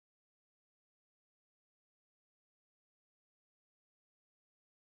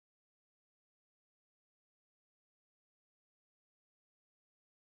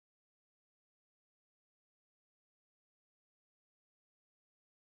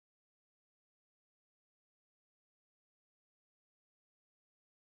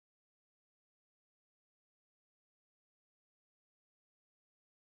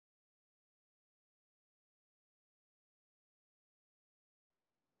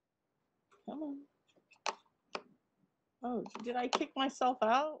Come on. Oh, did I kick myself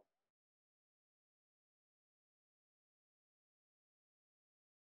out?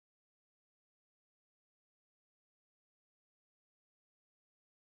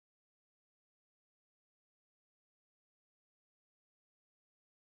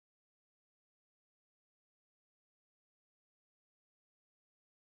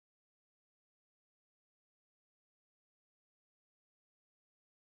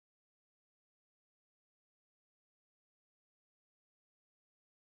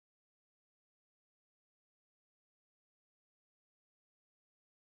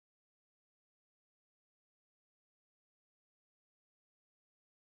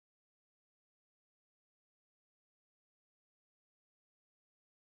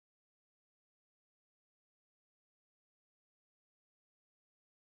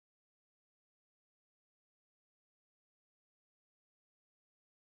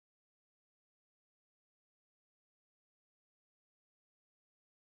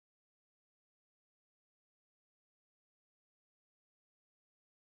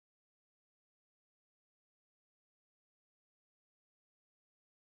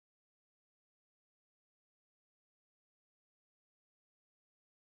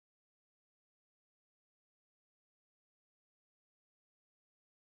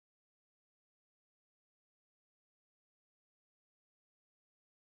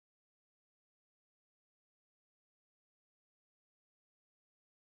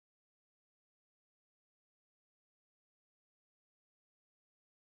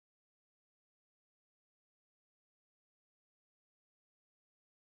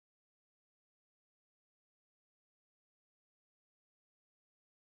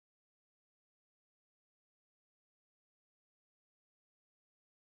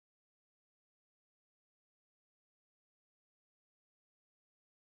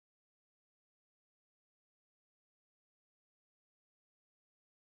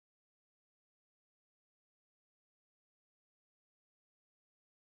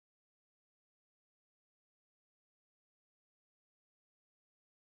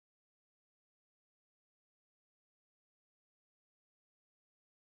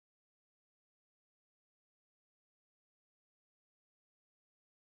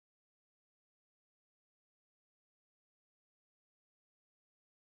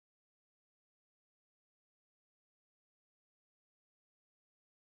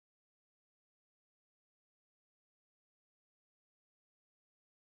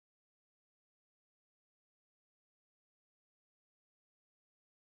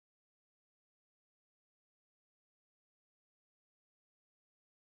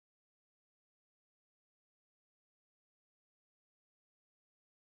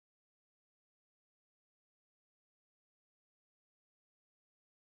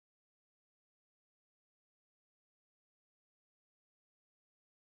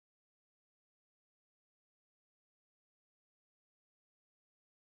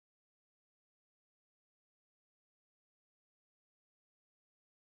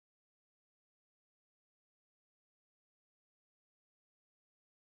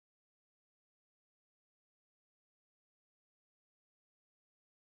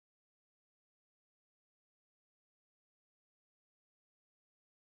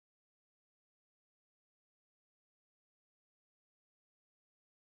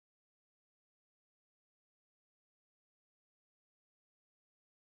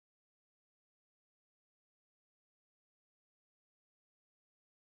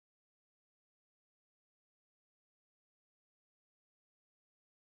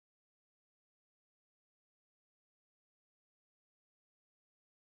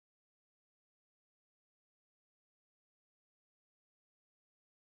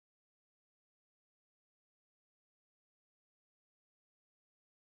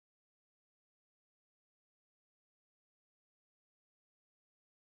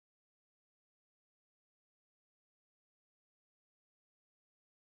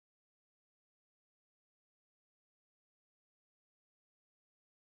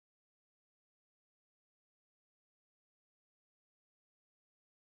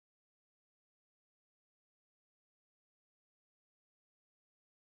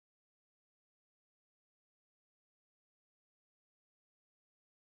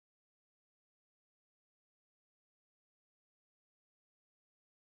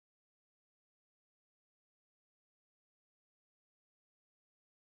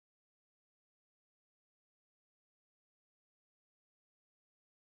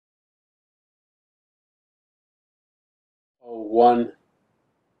 One.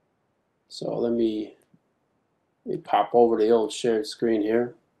 So let me pop over to the old shared screen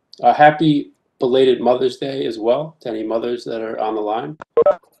here. Happy belated Mother's Day as well to any mothers that are on the line.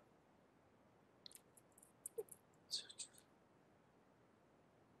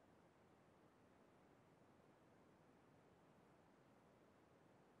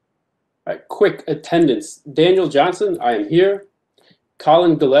 All right, quick attendance. Daniel Johnson, I am here.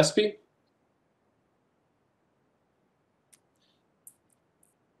 Colin Gillespie.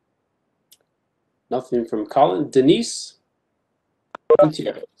 Nothing from Colin. Denise.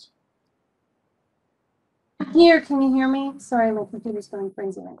 Gutierrez. Here, can you hear me? Sorry, my computer's going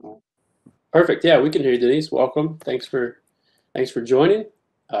crazy right now. Perfect. Yeah, we can hear you, Denise. Welcome. Thanks for joining.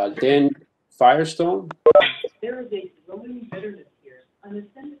 Dan Firestone. There is a growing bitterness here on the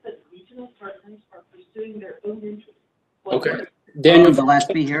sense that regional partners are pursuing their own interests. Okay. Daniel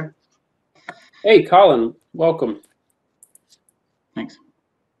Gillespie here. Hey, Colin. Welcome. Thanks.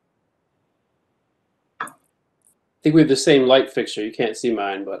 I think we have the same light fixture. You can't see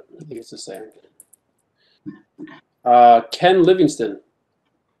mine, but I think it's the same. Ken Livingston.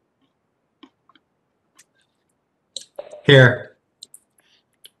 Here.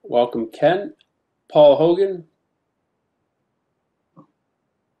 Welcome, Ken. Paul Hogan.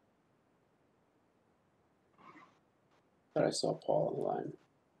 Thought I saw Paul on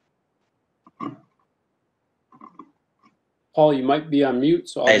the line. Paul, you might be on mute,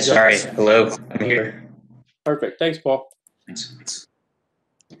 so I'll Hey, sorry. Hello, I'm here. Perfect. Thanks, Paul. Thanks.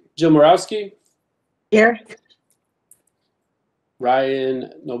 Jill Morawski. Here.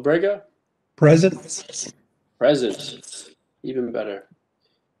 Ryan Nobrega. Present. Present. Even better.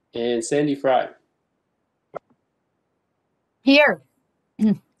 And Sandy Fry. Here.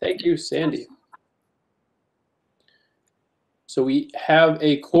 Thank you, Sandy. So we have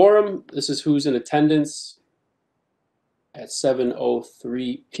a quorum. This is who's in attendance at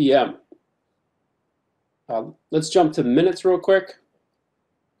 7:03 p.m. Let's jump to minutes real quick.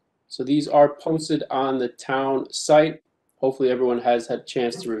 So these are posted on the town site. Hopefully everyone has had a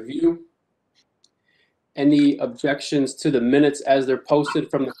chance to review. Any objections to the minutes as they're posted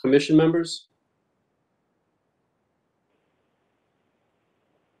from the commission members?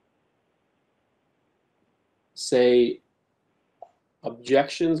 Say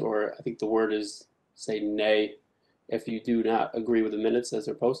objections, or I think the word is say nay if you do not agree with the minutes as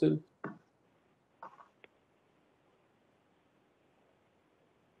they're posted.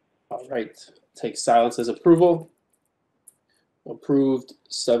 All right, take silence as approval. Approved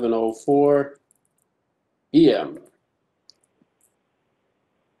 7:04 p.m.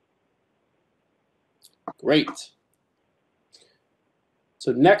 Great.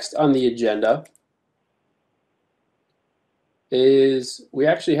 So next on the agenda is we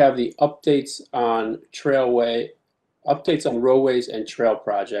actually have the updates on roadways and trail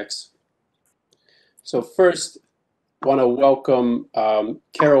projects. So first, want to welcome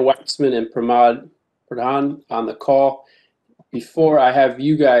Carol Waxman and Pramod Pradhan on the call. Before I have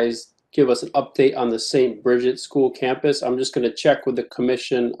you guys give us an update on the St. Bridget School campus, I'm just going to check with the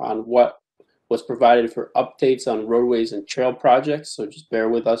commission on what was provided for updates on roadways and trail projects. So just bear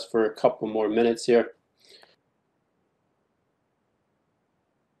with us for a couple more minutes here.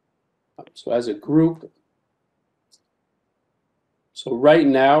 So as a group, so right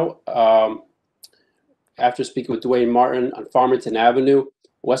now, after speaking with Dwayne Martin on Farmington Avenue,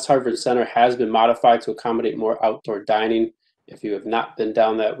 West Hartford Center has been modified to accommodate more outdoor dining. If you have not been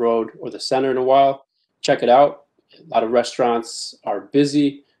down that road or the center in a while, check it out. A lot of restaurants are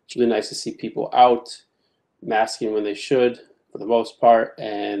busy. It's really nice to see people out, masking when they should, for the most part,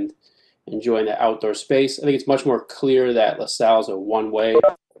 and enjoying the outdoor space. I think it's much more clear that LaSalle is a one-way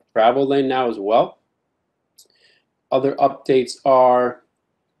travel lane now as well. Other updates are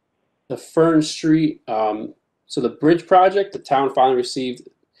the Fern Street, so the bridge project, the town finally received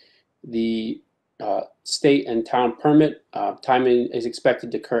the state and town permit. Timing is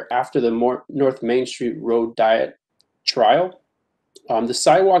expected to occur after the North Main Street Road Diet trial. The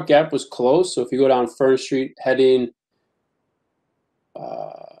sidewalk gap was closed, so if you go down Fern Street heading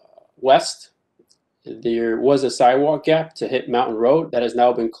west, there was a sidewalk gap to hit Mountain Road that has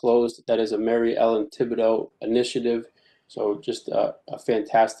now been closed. That is a Mary Ellen Thibodeau initiative. So just a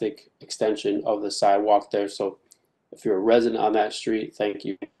fantastic extension of the sidewalk there. So if you're a resident on that street, thank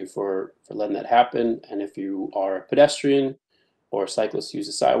you for letting that happen. And if you are a pedestrian or a cyclist use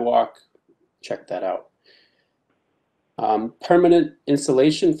the sidewalk, check that out. Permanent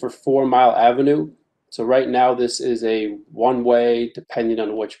installation for 4 Mile Avenue. So right now this is a one-way, depending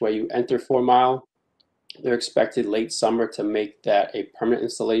on which way you enter 4 Mile. They're expected late summer to make that a permanent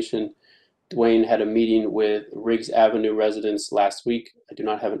installation. Dwayne had a meeting with Riggs Avenue residents last week. I do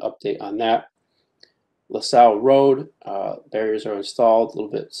not have an update on that. LaSalle Road, barriers are installed, a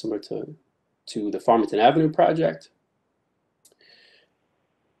little bit similar to the Farmington Avenue project.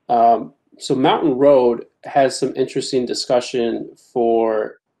 So Mountain Road has some interesting discussion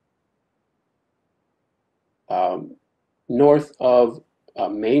for north of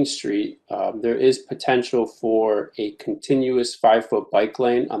Main Street. There is potential for a continuous 5-foot bike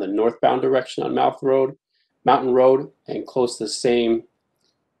lane on the northbound direction on Mountain Road, and close to the same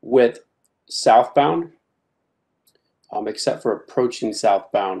width southbound, except for approaching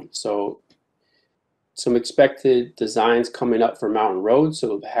southbound. So some expected designs coming up for Mountain Road,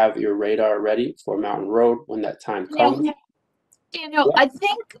 so have your radar ready for Mountain Road when that time comes. Daniel, I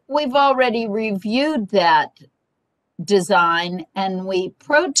think we've already reviewed that design and we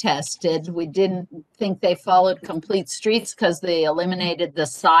protested. We didn't think they followed complete streets because they eliminated the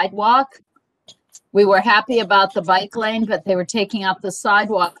sidewalk. We were happy about the bike lane, but they were taking out the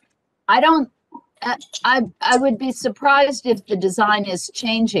sidewalk. I would be surprised if the design is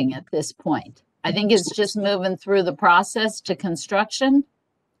changing at this point. I think it's just moving through the process to construction.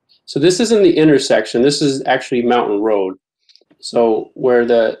 So this isn't the intersection. This is actually Mountain Road. So where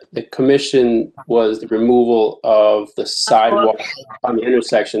the commission was the removal of the sidewalk on the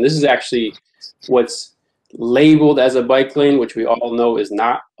intersection. This is actually what's labeled as a bike lane, which we all know is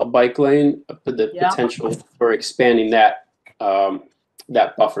not a bike lane, but the potential for expanding that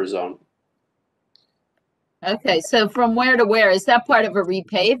that buffer zone. Okay, so from where to where? Is that part of a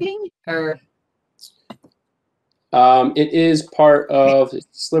repaving or? It is part of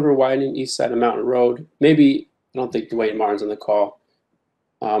sliver widening east side of Mountain Road. Maybe, I don't think Dwayne Martin's on the call.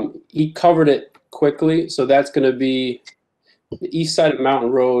 He covered it quickly, so that's going to be the east side of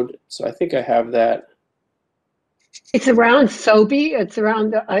Mountain Road. So I think I have that. It's around Sobey. It's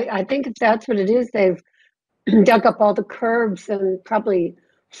around, I think if that's what it is, they've dug up all the curbs and probably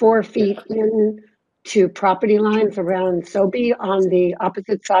 4 feet in to property lines around Sobey on the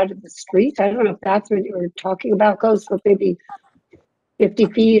opposite side of the street. I don't know if that's what you were talking about, goes for maybe 50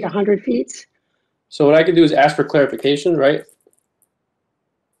 feet, 100 feet. So what I could do is ask for clarification, right?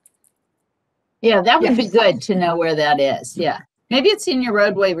 Yeah, that would be good to know where that is. Yeah. Maybe it's in your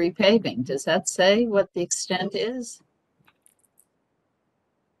roadway repaving. Does that say what the extent is?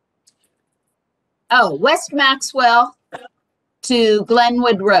 Oh, West Maxwell to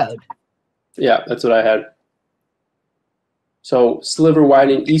Glenwood Road. Yeah, that's what I had. So sliver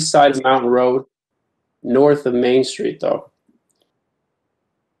widening east side of Mountain Road, north of Main Street, though.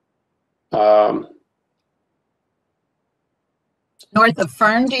 North of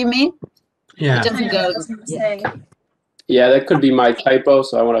Fern, do you mean? Yeah. It doesn't go. Yeah, that could be my typo,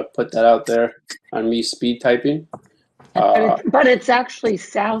 so I want to put that out there on me speed typing. But it's actually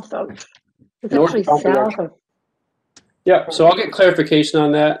south of, it's actually south of. Yeah, so I'll get clarification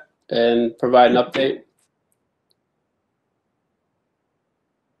on that and provide an update.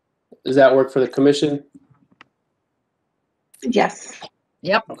 Does that work for the commission? Yes.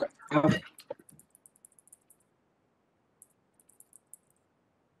 Yep. Okay.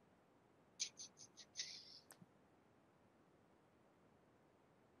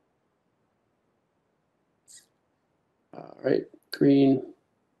 All right, green.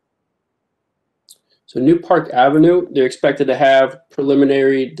 So New Park Avenue, they're expected to have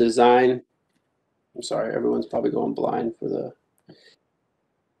preliminary design. I'm sorry, everyone's probably going blind for the,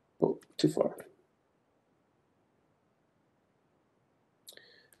 oh, too far.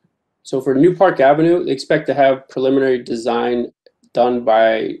 So for New Park Avenue, they expect to have preliminary design done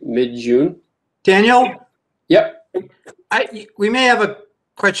by mid-June. Daniel, Yep. we may have a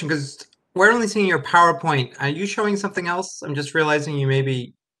question because we're only seeing your PowerPoint. Are you showing something else? I'm just realizing you may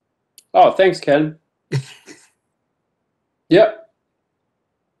be. Oh, thanks, Ken. Yep.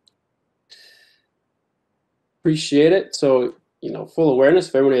 Appreciate it. So, you know, full awareness.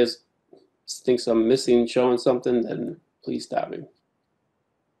 If everyone thinks I'm missing, showing something, then please stop me.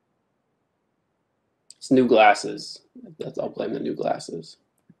 It's new glasses. I'll blame the new glasses.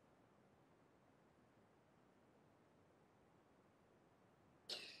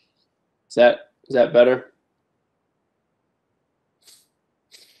 Is that better?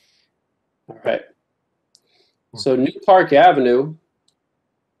 All right. So New Park Avenue.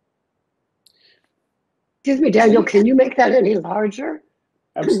 Excuse me, Daniel, can you make that any larger?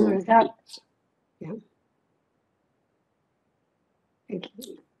 Absolutely. Is that, yeah. Thank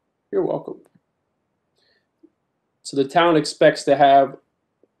you. You're welcome. So the town expects to have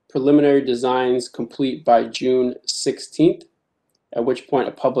preliminary designs complete by June 16th, at which point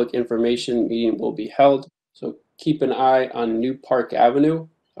a public information meeting will be held. So keep an eye on New Park Avenue.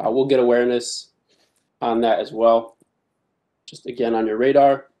 We'll get awareness on that as well. Just again on your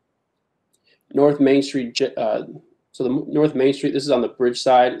radar. North Main Street, so the North Main Street, this is on the bridge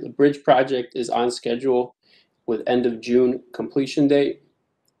side. The bridge project is on schedule with end of June completion date.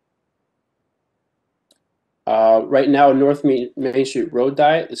 Right now, North Main Street Road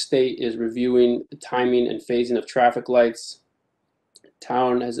Diet, the state is reviewing the timing and phasing of traffic lights.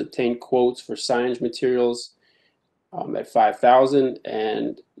 Town has obtained quotes for signage materials at $5,000,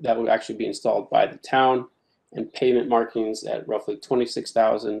 and that will actually be installed by the town, and pavement markings at roughly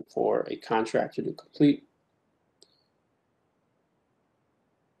 $26,000 for a contractor to complete.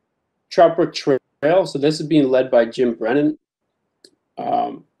 Trout Brook Trail, so this is being led by Jim Brennan.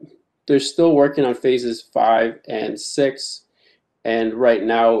 They're still working on phases 5 and 6, and right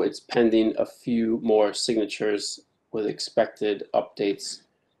now it's pending a few more signatures with expected updates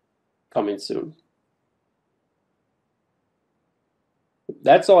coming soon.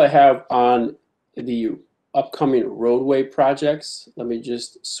 That's all I have on the upcoming roadway projects. Let me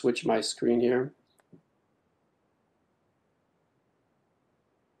just switch my screen here.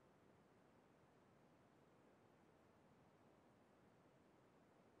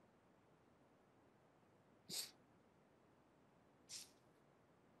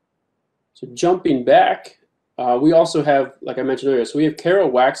 So jumping back, we also have, like I mentioned earlier, so we have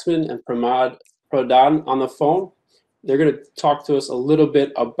Carol Waxman and Pramod Pradhan on the phone. They're going to talk to us a little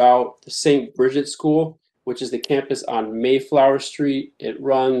bit about the St. Bridget School, which is the campus on Mayflower Street. It's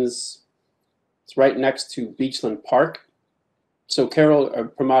right next to Beachland Park. So Carol or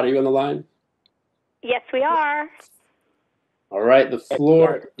Pramod, are you on the line? Yes, we are. All right, the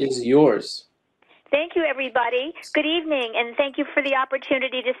floor is yours. Thank you, everybody. Good evening, and thank you for the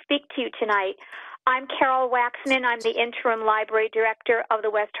opportunity to speak to you tonight. I'm Carol Waxman. I'm the interim library director of the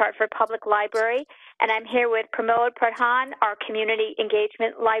West Hartford Public Library, and I'm here with Pramod Pradhan, our community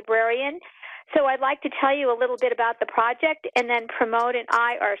engagement librarian. So I'd like to tell you a little bit about the project, and then Pramod and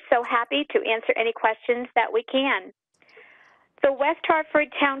I are so happy to answer any questions that we can. The West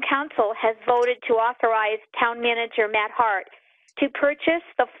Hartford Town Council has voted to authorize Town Manager Matt Hart to purchase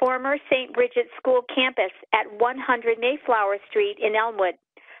the former St. Bridget School campus at 100 Mayflower Street in Elmwood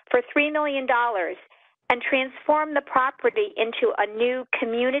for $3 million and transform the property into a new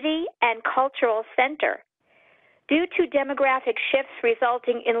community and cultural center. Due to demographic shifts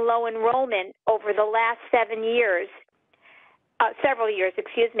resulting in low enrollment over the last several years,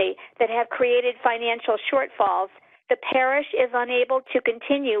 that have created financial shortfalls, the parish is unable to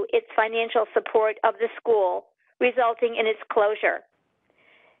continue its financial support of the school, resulting in its closure.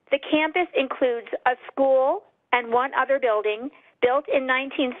 The campus includes a school and one other building built in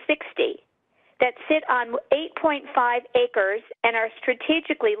 1960 that sit on 8.5 acres and are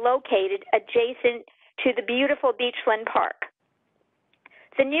strategically located adjacent to the beautiful Beachland Park.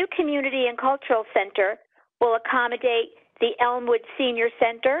 The new Community and Cultural Center will accommodate the Elmwood Senior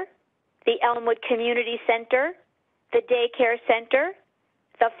Center, the Elmwood Community Center, the Daycare Center,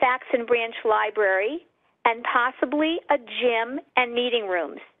 the Fax and Branch Library, and possibly a gym and meeting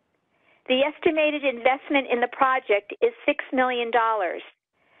rooms. The estimated investment in the project is $6 million.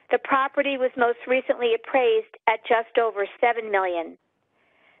 The property was most recently appraised at just over $7 million.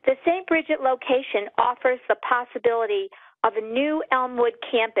 The St. Bridget location offers the possibility of a new Elmwood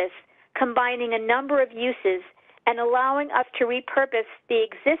campus combining a number of uses and allowing us to repurpose the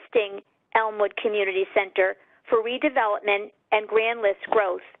existing Elmwood Community Center for redevelopment and grand list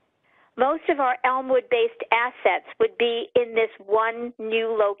growth. Most of our Elmwood-based assets would be in this one new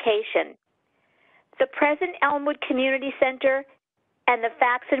location. The present Elmwood Community Center and the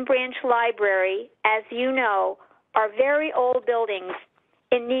Fax and Branch Library, as you know, are very old buildings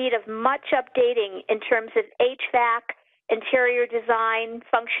in need of much updating in terms of HVAC, interior design,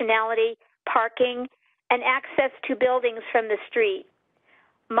 functionality, parking, and access to buildings from the street.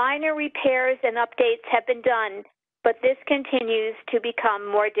 Minor repairs and updates have been done, but this continues to become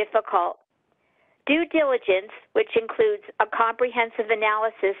more difficult. Due diligence, which includes a comprehensive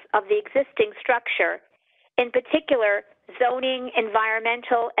analysis of the existing structure, in particular zoning,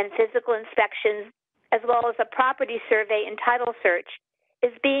 environmental, and physical inspections, as well as a property survey and title search,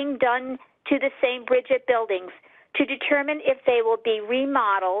 is being done to the St. Bridget buildings to determine if they will be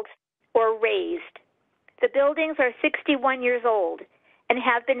remodeled or raised. The buildings are 61 years old and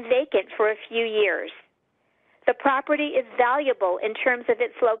have been vacant for a few years. The property is valuable in terms of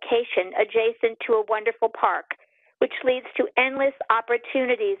its location adjacent to a wonderful park, which leads to endless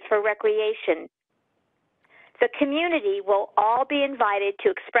opportunities for recreation. The community will all be invited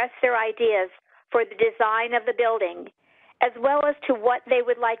to express their ideas for the design of the building, as well as to what they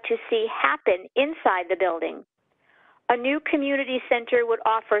would like to see happen inside the building. A new community center would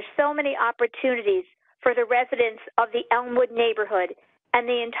offer so many opportunities for the residents of the Elmwood neighborhood and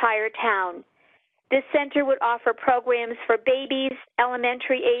the entire town, This center would offer programs for babies,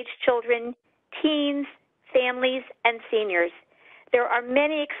 elementary-age children, teens, families, and seniors. There are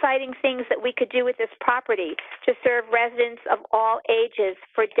many exciting things that we could do with this property to serve residents of all ages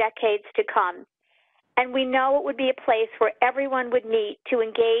for decades to come. And we know it would be a place where everyone would meet to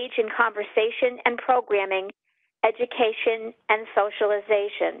engage in conversation and programming, education, and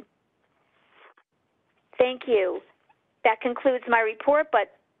socialization. Thank you. That concludes my report,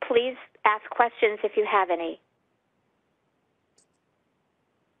 but please ask questions if you have any.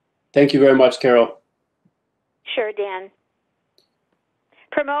 Thank you very much, Carol. Sure, Dan.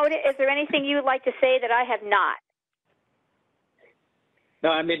 Pramod, is there anything you would like to say that I have not? No,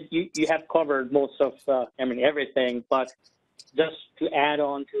 I mean, you have covered most of, everything, but just to add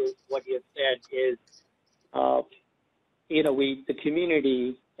on to what you have said is, the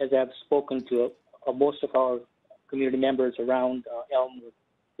community, as I've spoken to most of our community members around Elmwood,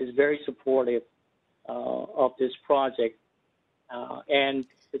 is very supportive of this project. And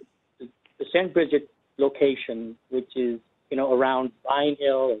the St. Bridget location, which is, around Vine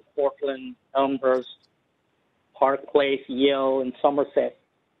Hill and Portland, Elmhurst, Park Place, Yale, and Somerset.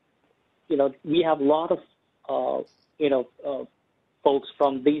 We have a lot of, folks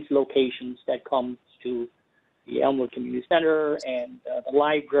from these locations that come to the Elmwood Community Center and the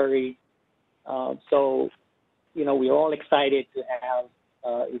library. So, we're all excited to have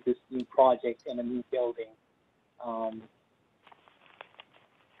this new project and a new building,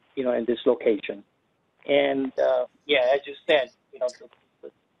 in this location. And, as you said, the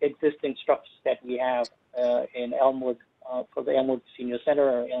existing structures that we have in Elmwood, for the Elmwood Senior Center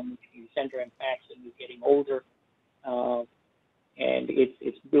or Elmwood Community Center, in fact, is getting older. And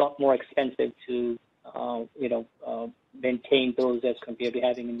it's a lot more expensive to, maintain those as compared to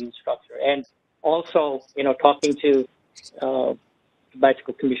having a new structure. And also, talking to the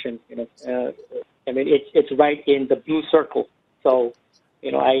Bicycle Commission, it's right in the blue circle. So,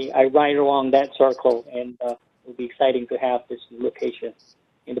 I ride along that circle, and it'll be exciting to have this new location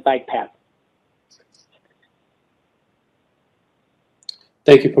in the bike path.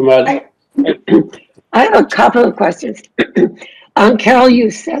 Thank you, Pramod. I have a couple of questions. Carol,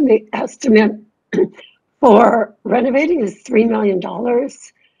 you said the estimate for renovating is $3 million,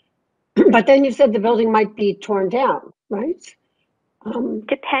 but then you said the building might be torn down, right?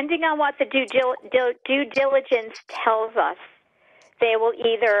 Depending on what the due diligence tells us, they will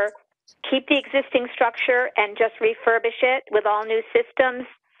either keep the existing structure and just refurbish it with all new systems,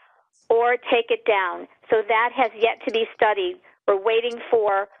 or take it down. So that has yet to be studied. We're waiting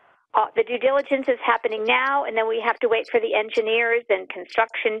for the due diligence is happening now, and then we have to wait for the engineers and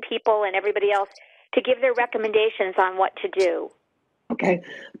construction people and everybody else to give their recommendations on what to do. Okay,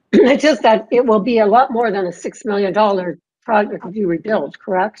 it's just that it will be a lot more than a $6 million project if you rebuild,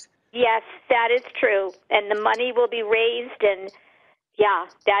 correct? Yes, that is true, and the money will be raised, and yeah,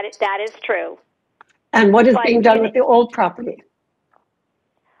 that is true. And what is being done with the old property?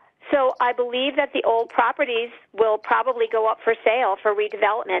 So I believe that the old properties will probably go up for sale for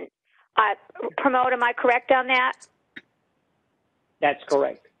redevelopment. Pramod, am I correct on that? That's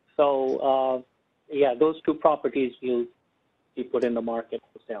correct. So, those two properties will be put in the market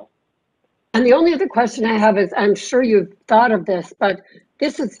for sale. And the only other question I have is, I'm sure you've thought of this, but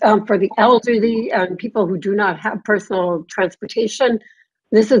this is for the elderly and people who do not have personal transportation.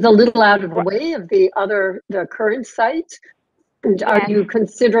 This is a little out of the way of the current site. And are you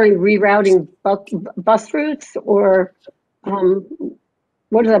considering rerouting bus routes, or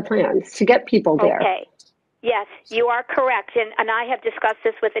what are the plans to get people there? Okay. Yes, you are correct. And I have discussed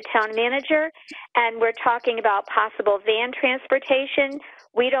this with the town manager, and we're talking about possible van transportation.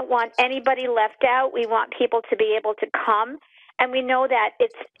 We don't want anybody left out. We want people to be able to come. And we know that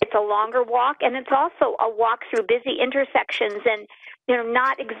it's a longer walk, and it's also a walk through busy intersections, and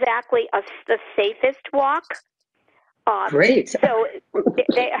not exactly the safest walk. Great. So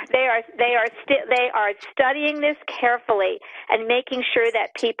they are studying this carefully and making sure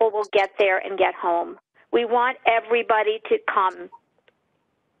that people will get there and get home. We want everybody to come.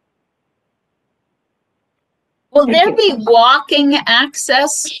 Will there be walking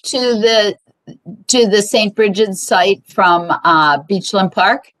access to the St. Bridget's site from Beachland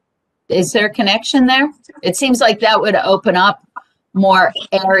Park? Is there a connection there? It seems like that would open up more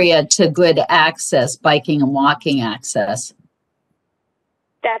area to good access, biking and walking access.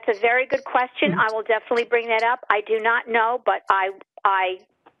 That's a very good question. I will definitely bring that up. I do not know, but I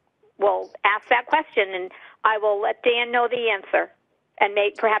will ask that question, and I will let Dan know the answer, and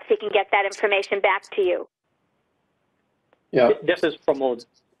perhaps he can get that information back to you. Yeah. This is Pramod.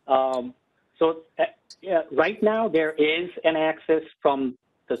 Right now there is an access from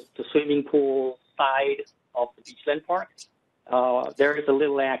the swimming pool side of the Beachland Park, there is a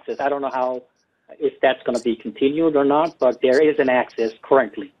little access. I don't know if that's going to be continued or not, but there is an access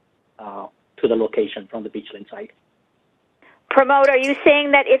currently to the location from the Beachland side. Pramod, are you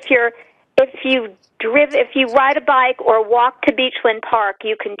saying that if you ride a bike or walk to Beachland Park,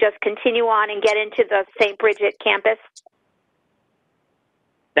 you can just continue on and get into the St. Bridget campus?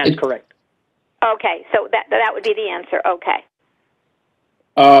 That's correct. Okay, so that would be the answer. Okay.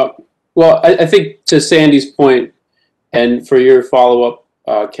 Well, I think to Sandy's point, and for your follow-up,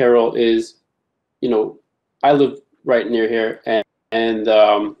 Carol, is, I live right near here, and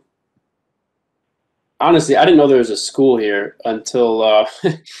honestly, I didn't know there was a school here until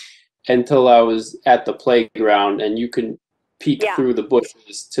until I was at the playground, and you can peek through the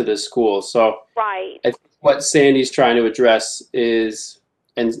bushes to the school. So right. I think what Sandy's trying to address is,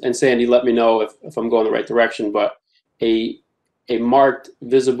 and Sandy, let me know if I'm going the right direction, but a marked,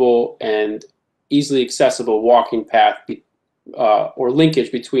 visible, and easily accessible walking path or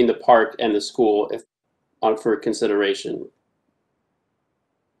linkage between the park and the school for consideration.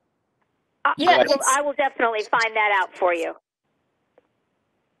 Yeah, I will definitely find that out for you.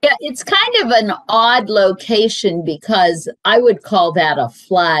 Yeah, it's kind of an odd location because I would call that a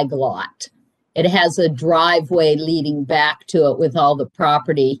flag lot. It has a driveway leading back to it with all the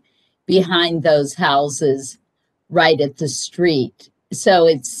property behind those houses right at the street. So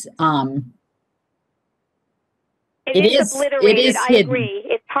it is obliterated. It is I hidden. agree.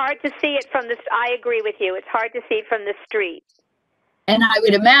 It's hard to see it from I agree with you. It's hard to see from the street. And I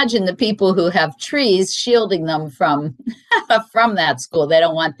would imagine the people who have trees shielding them from from that school, they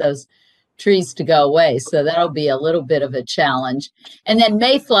don't want those trees to go away. So that'll be a little bit of a challenge. And then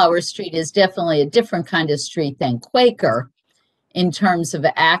Mayflower Street is definitely a different kind of street than Quaker in terms of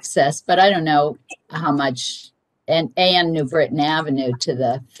access, but I don't know how much, and New Britain Avenue to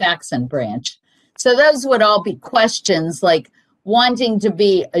the Faxon branch. So those would all be questions like wanting to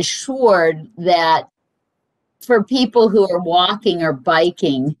be assured that for people who are walking or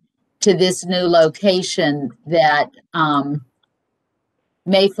biking to this new location, that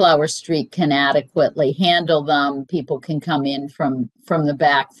Mayflower Street can adequately handle them. People can come in from the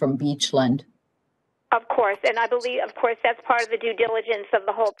back from Beachland. Of course, and I believe, of course, that's part of the due diligence of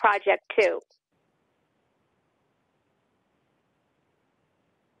the whole project too.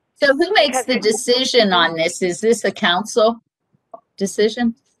 So who makes the decision on this? Is this a council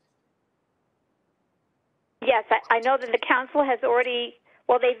decision? Yes, I know that the council has already,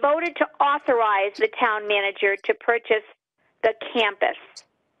 well, they voted to authorize the town manager to purchase the campus.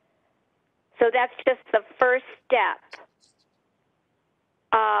 So that's just the first step.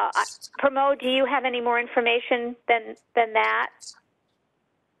 Pramod, do you have any more information than that?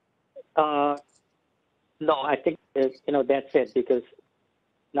 No, I think that's it, because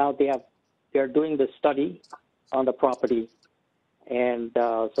now they're doing the study on the property, and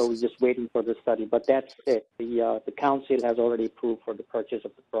so we're just waiting for the study. But that's it. The council has already approved for the purchase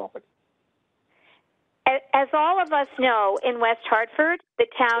of the property. As all of us know, in West Hartford, the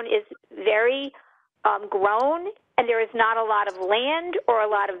town is very grown, and there is not a lot of land or a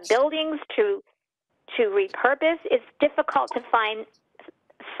lot of buildings to repurpose. It's difficult to find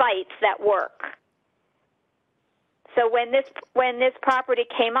sites that work. So when this property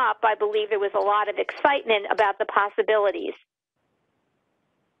came up, I believe there was a lot of excitement about the possibilities.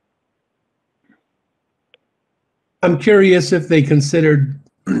 I'm curious if they considered,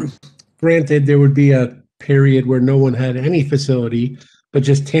 granted, there would be a period where no one had any facility, but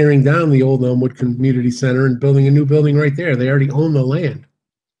just tearing down the old Elmwood Community Center and building a new building right there. They already own the land.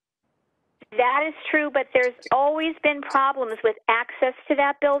 That is true, but there's always been problems with access to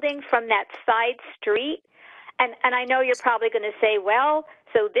that building from that side street. And I know you're probably going to say, well,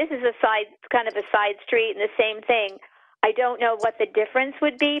 so this is kind of a side street and the same thing. I don't know what the difference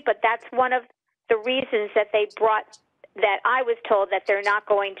would be, but that's one of the reasons that I was told that they're not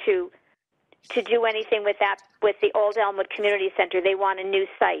going to do anything with the old Elmwood Community Center. They want a new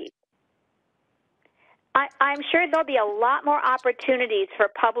site. I'm sure there'll be a lot more opportunities for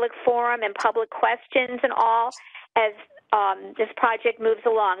public forum and public questions and all as this project moves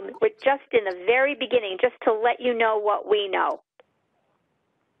along. We're just in the very beginning, just to let you know what we know.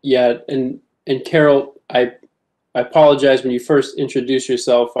 Yeah, and Carol, I apologize. When you first introduced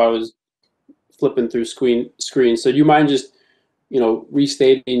yourself, I was flipping through screens. So do you mind just,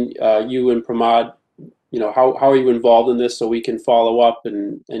 restating you and Pramod, how are you involved in this so we can follow up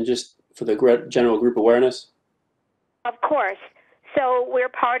and just for the general group awareness? Of course. So we're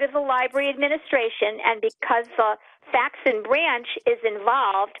part of the library administration, and because the Faxon branch is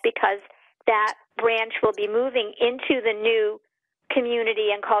involved, because that branch will be moving into the new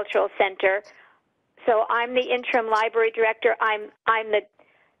community and cultural center, So I'm the interim library director. I'm the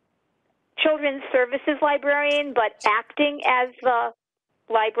children's services librarian, but acting as the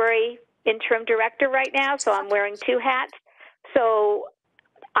library interim director right now, so I'm wearing two hats. So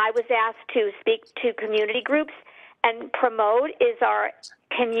I was asked to speak to community groups, and Pramod is our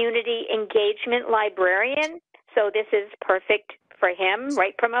community engagement librarian, so this is perfect for him,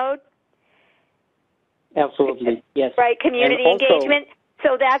 right, Pramod? Absolutely, yes. Right, community And also, engagement.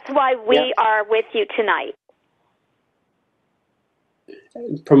 So that's why we are with you tonight.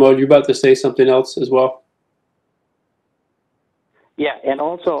 Pramod, you're about to say something else as well? yeah, and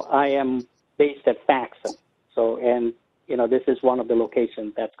also I am based at Faxon. So, and you know, this is one of the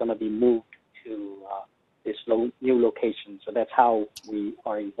locations that's going to be moved to this new location. So that's how we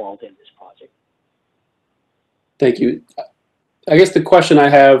are involved in this project. Thank you. I guess the question I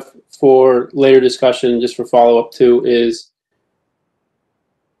have for later discussion, just for follow-up too, is,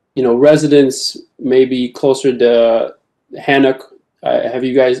 you know, residents may be closer to Hannock. Have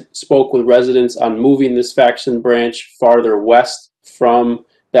you guys spoke with residents on moving this Faxon branch farther west from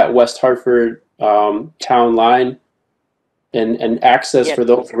that West Hartford town line, and access Yes. for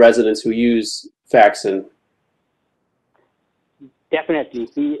those residents who use Faxon? Definitely.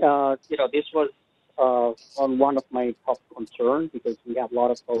 We, you know, this was on one of my top concerns because we have a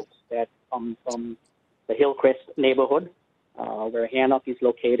lot of folks that come from the Hillcrest neighborhood where Hannock is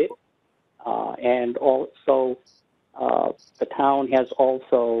located. And also the town has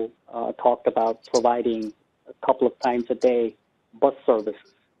also talked about providing a couple of times a day bus service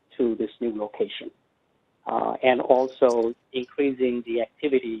to this new location. And also increasing the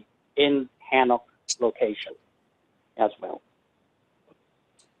activity in Hannock location as well.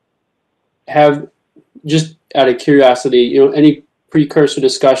 Have, just out of curiosity, you know, any precursor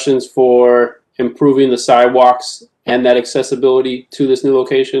discussions for improving the sidewalks and that accessibility to this new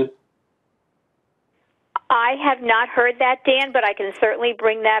location? I have not heard that, Dan, but I can certainly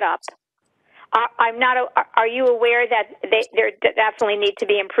bring that up. I'm not. Are you aware that there definitely need to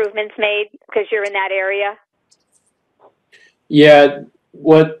be improvements made because you're in that area? Yeah,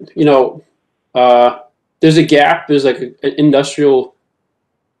 what, you know, there's a gap. There's like an industrial,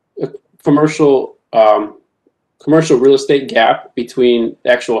 commercial real estate gap between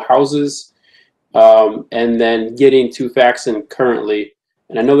actual houses and then getting to Faxon currently.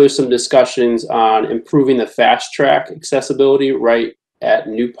 And I know there's some discussions on improving the fast track accessibility right at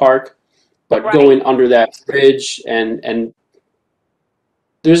New Park, but Right. going under that bridge, and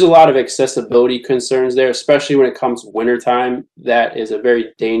there's a lot of accessibility concerns there, especially when it comes wintertime. That is a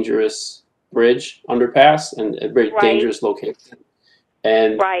very dangerous bridge underpass and a very Right. dangerous location.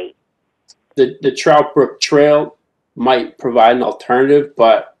 And Right. the Trout Brook Trail might provide an alternative,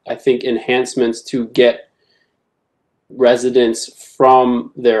 but I think enhancements to get residents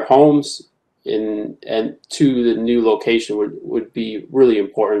from their homes and to the new location would be really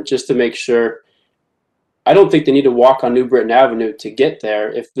important, just to make sure. I don't think they need to walk on New Britain Avenue to get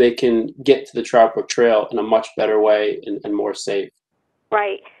there if they can get to the Trout Brook Trail in a much better way and more safe.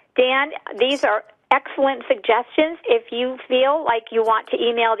 Right. Dan, these are excellent suggestions. If you feel like you want to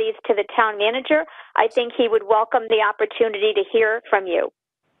email these to the town manager, I think he would welcome the opportunity to hear from you.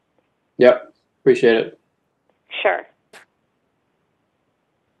 Yep, appreciate it. Sure.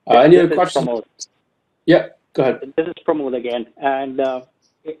 Any other questions? Yeah, go ahead. This is Pramod again. And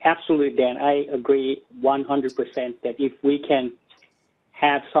absolutely, Dan, I agree 100% that if we can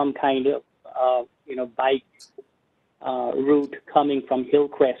have some kind of, you know, bike route coming from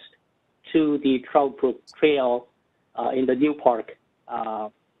Hillcrest to the Trout Brook Trail in the New Park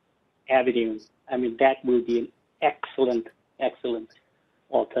Avenue, I mean, that will be an excellent, excellent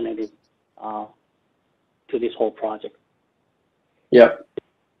alternative to this whole project. Yep,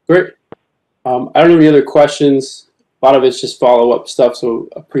 great. I don't have any other questions. A lot of it's just follow-up stuff, so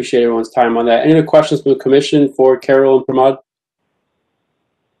appreciate everyone's time on that. Any other questions from the commission for Carol and Pramod?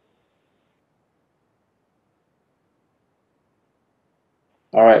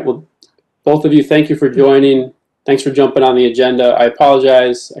 All right, well, both of you, thank you for joining. Thanks for jumping on the agenda. I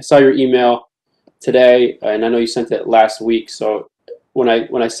apologize. I saw your email today, and I know you sent it last week, so when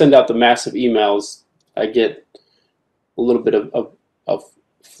I send out the massive emails, I get a little bit of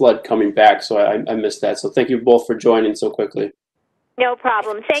flood coming back, so I missed that. So thank you both for joining so quickly. No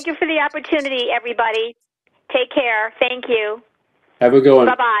problem. Thank you for the opportunity, everybody. Take care. Thank you. Have a good one.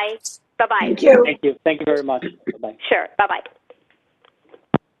 Bye-bye. Bye-bye. Thank you. Thank you. Thank you very much. Bye-bye. Sure. Bye-bye.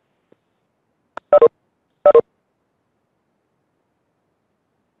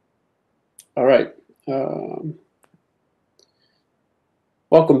 All right.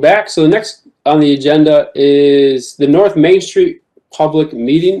 Welcome back. So the next on the agenda is the North Main Street public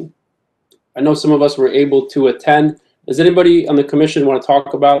meeting. I know some of us were able to attend. Does anybody on the commission want to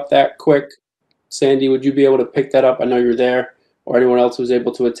talk about that quick? Sandy, would you be able to pick that up? I know you're there, or anyone else who was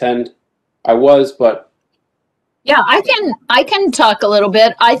able to attend. I was, but Yeah, I can talk a little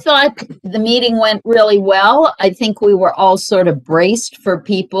bit. I thought the meeting went really well. I think we were all sort of braced for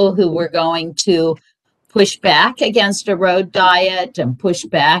people who were going to push back against a road diet and push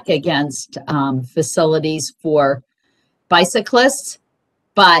back against facilities for bicyclists,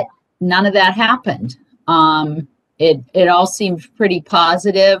 but none of that happened. It all seemed pretty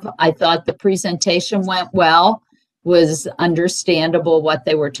positive. I thought the presentation went well, was understandable what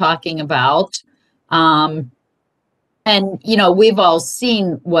they were talking about. And, you know, we've all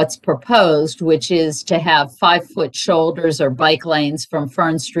seen what's proposed, which is to have 5-foot shoulders or bike lanes from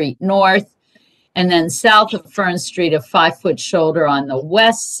Fern Street North, and then south of Fern Street, a 5-foot shoulder on the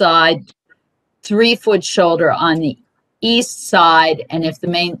west side, 3-foot shoulder on the east side. And if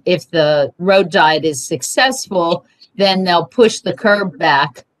the road diet is successful, then they'll push the curb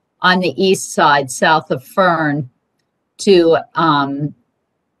back on the east side, south of Fern, to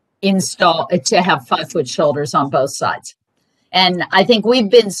install to have 5-foot shoulders on both sides. And I think we've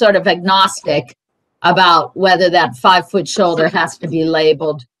been sort of agnostic about whether that 5-foot shoulder has to be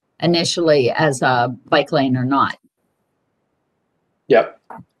labeled initially as a bike lane or not. Yep.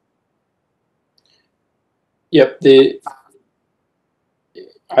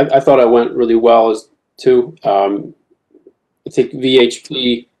 I thought it went really well too. I think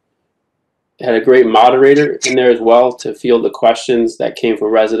VHP had a great moderator in there as well to field the questions that came from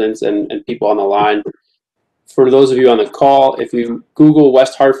residents and people on the line. For those of you on the call, if you Google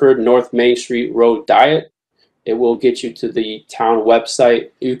West Hartford North Main Street Road Diet, it will get you to the town website.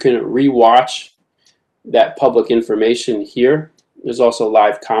 You can rewatch that public information here. There's also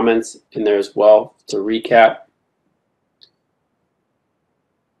live comments in there as well to recap.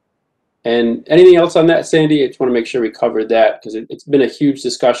 And anything else on that, Sandy? I just want to make sure we covered that because it's been a huge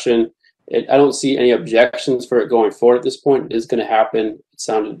discussion. I don't see any objections for it going forward at this point. It is going to happen. It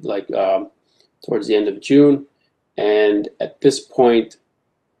sounded like towards the end of June. And at this point,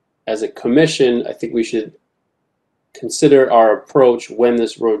 as a commission, I think we should consider our approach when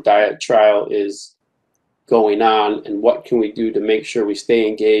this road diet trial is going on and what can we do to make sure we stay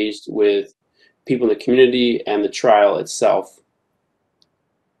engaged with people in the community and the trial itself.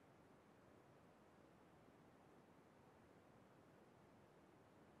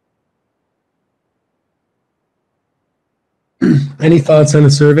 Any thoughts on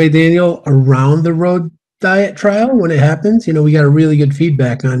the survey, Daniel, around the road diet trial when it happens? You know, we got a really good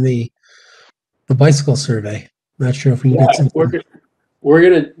feedback on the bicycle survey. Not sure if we can get some. We're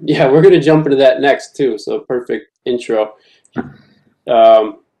gonna jump into that next too. So perfect intro.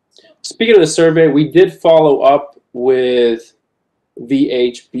 Speaking of the survey, we did follow up with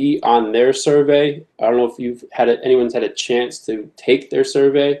VHB on their survey. I don't know if anyone's had a chance to take their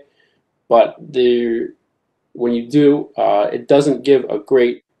survey, but when you do, it doesn't give a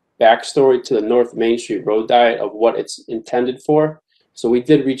great backstory to the North Main Street Road Diet of what it's intended for. So we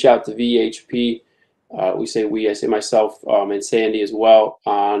did reach out to VHP. I say myself and Sandy as well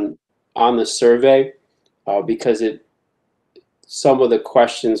on the survey because some of the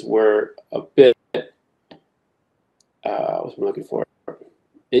questions were a bit, what am I looking for?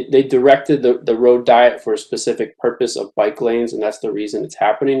 They directed the road diet for a specific purpose of bike lanes, and that's the reason it's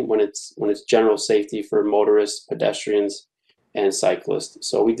happening when it's general safety for motorists, pedestrians, and cyclists.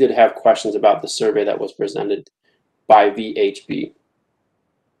 So we did have questions about the survey that was presented by VHB.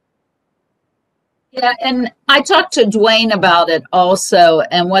 Yeah, and I talked to Dwayne about it also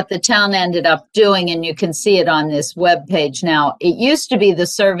and what the town ended up doing, and you can see it on this web page now. It used to be the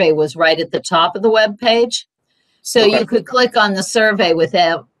survey was right at the top of the web page. So you could click on the survey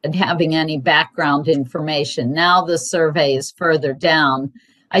without having any background information. Now the survey is further down.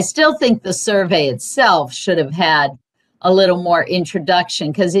 I still think the survey itself should have had a little more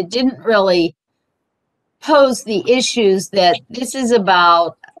introduction because it didn't really pose the issues that this is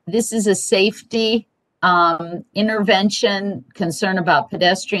about. This is a safety intervention, concern about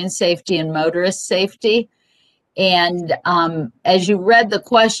pedestrian safety and motorist safety. And as you read the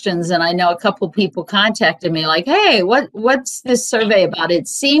questions, and I know a couple people contacted me like, hey, what's this survey about? It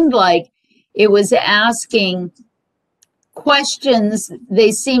seemed like it was asking questions.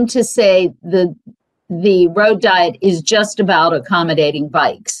 They seem to say the road diet is just about accommodating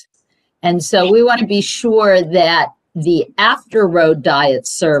bikes. And so we want to be sure that the after road diet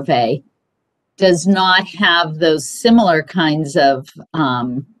survey does not have those similar kinds of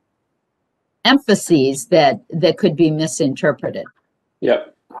emphases that could be misinterpreted.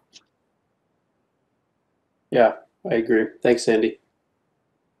 Yep. Yeah, I agree. Thanks, Sandy.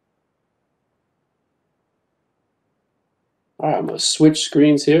 All right, I'm gonna switch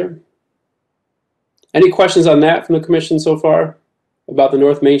screens here. Any questions on that from the commission so far about the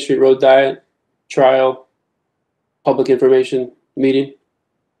North Main Street Road Diet trial, public information meeting?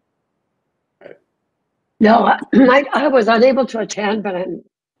 No, I was unable to attend, but I'm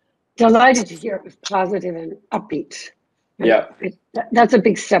delighted to hear it was positive and upbeat. And Yeah. That's a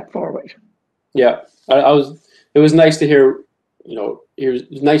big step forward. Yeah, it was nice to hear, it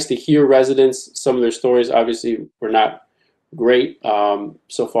was nice to hear residents. Some of their stories obviously were not great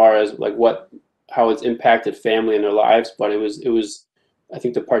so far as like how it's impacted family in their lives, but it was, I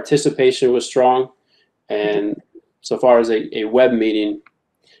think the participation was strong. And so far as a web meeting,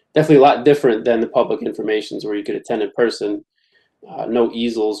 definitely a lot different than the public informations where you could attend in person. No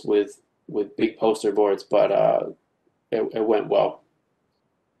easels with big poster boards, but it went well.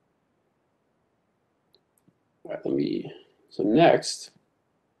 All right, so next.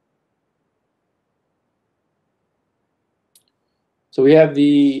 So we have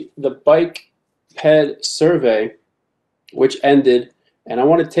the bike ped survey, which ended, and I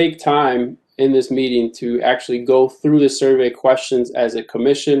want to take time in this meeting to actually go through the survey questions as a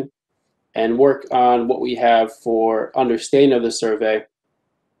commission and work on what we have for understanding of the survey.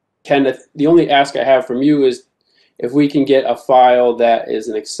 Ken, the only ask I have from you is if we can get a file that is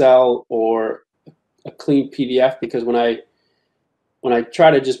an Excel or a clean PDF, because when I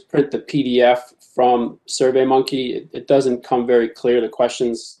try to just print the PDF from SurveyMonkey, it doesn't come very clear. The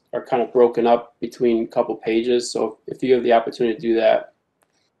questions are kind of broken up between a couple pages. So if you have the opportunity to do that.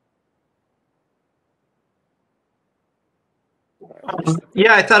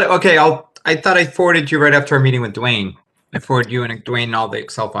 Yeah, I thought, okay, I thought I forwarded you right after our meeting with Dwayne. I forwarded you and Dwayne all the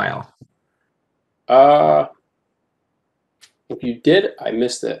Excel file. If you did, I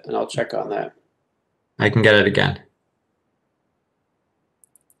missed it, and I'll check on that. I can get it again.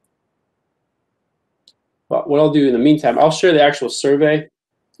 But what I'll do in the meantime, I'll share the actual survey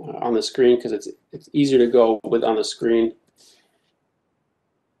on the screen because it's easier to go with on the screen.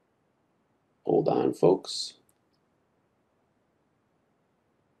 Hold on, folks.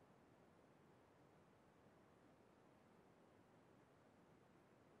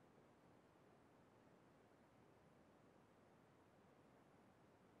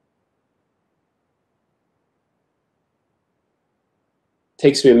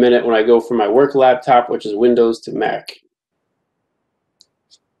 Takes me a minute when I go from my work laptop, which is Windows, to Mac.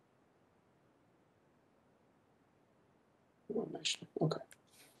 Okay.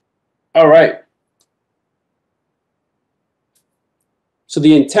 All right. So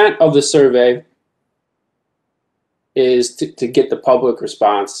the intent of the survey is to get the public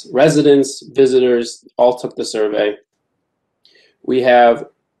response. Residents, visitors, all took the survey. We have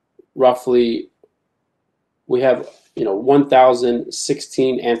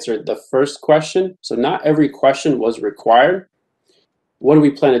 1,016 answered the first question. So not every question was required. What do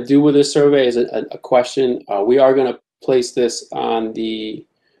we plan to do with this survey is a question. We are going to place this on the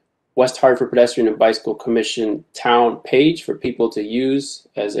West Hartford Pedestrian and Bicycle Commission town page for people to use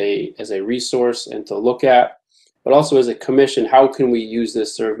as a resource and to look at. But also as a commission, how can we use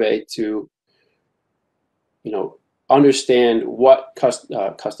this survey to, understand what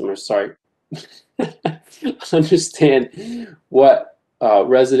understand what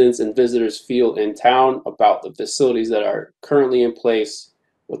residents and visitors feel in town about the facilities that are currently in place,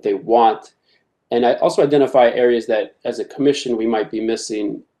 what they want, and I also identify areas that as a commission we might be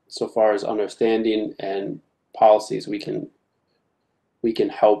missing so far as understanding and policies we can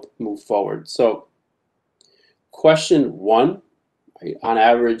help move forward. So question 1, on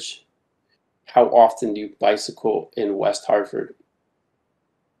average, how often do you bicycle in West Hartford?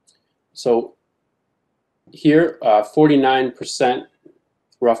 So here, 49%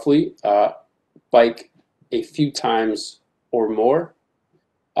 roughly bike a few times or more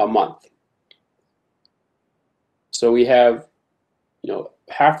a month. So we have,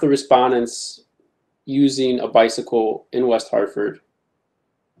 half the respondents using a bicycle in West Hartford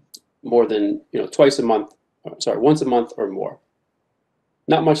more than, once a month or more.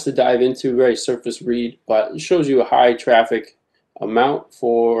 Not much to dive into, very surface read, but it shows you a high traffic amount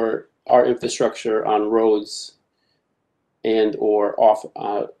for our infrastructure on roads and or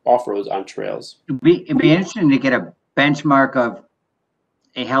off roads on trails. It'd be interesting to get a benchmark of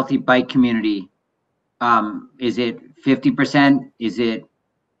a healthy bike community. Is it 50%? Is it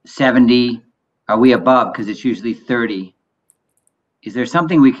 70? Are we above? Because it's usually 30. Is there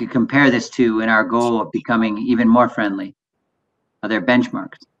something we could compare this to in our goal of becoming even more friendly? Are there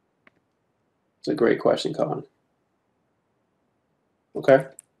benchmarks? It's a great question, Colin. Okay.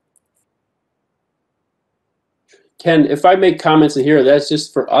 Ken, if I make comments in here, that's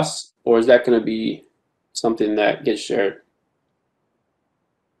just for us, or is that going to be something that gets shared?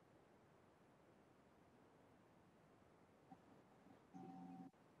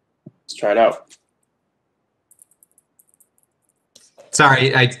 Let's try it out.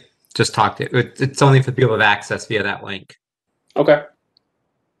 Sorry, I just talked it. It's only for people who have access via that link. Okay.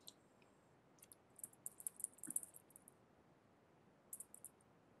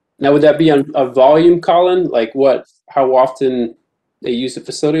 Now, would that be on a volume, Colin? Like what, how often they use the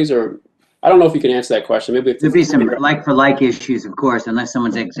facilities, or I don't know if you can answer that question. Maybe if There'd be some like for like issues, of course, unless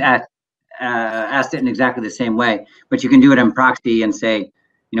someone's asked it in exactly the same way. But you can do it in proxy and say,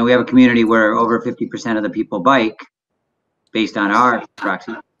 you know, we have a community where over 50% of the people bike based on our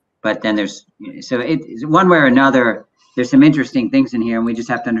proxy. But then there's, so it's one way or another, there's some interesting things in here, and we just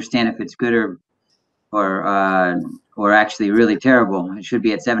have to understand if it's good or actually really terrible. It should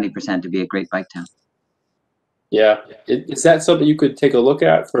be at 70% to be a great bike town. Yeah. Is that something you could take a look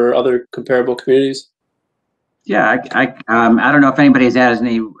at for other comparable communities? Yeah, I don't know if anybody has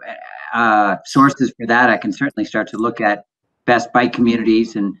any sources for that. I can certainly start to look at best bike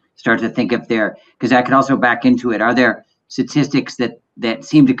communities and start to think if there, because I could also back into it. Are there statistics that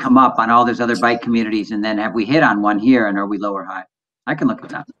seem to come up on all those other bike communities, and then have we hit on one here, and are we low or high? I can look at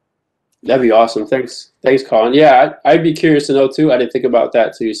that. That'd be awesome. Thanks, Colin. Yeah, I'd be curious to know too. I didn't think about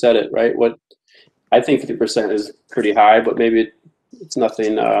that till you said it. Right? What I think 50% is pretty high, but maybe it's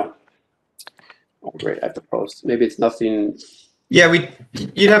nothing. Oh, great, I have to post. Maybe it's nothing. Yeah,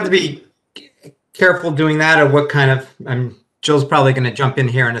 you'd have to be careful doing that, or what kind of. Jill's probably going to jump in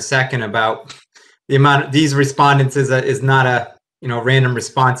here in a second about the amount of these respondents is not a random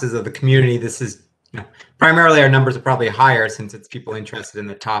responses of the community. This is primarily our numbers are probably higher since it's people interested in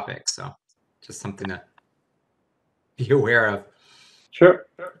the topic. So just something to be aware of. Sure.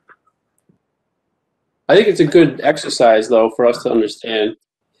 I think it's a good exercise though for us to understand.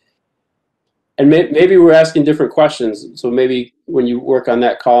 And maybe we're asking different questions. So maybe when you work on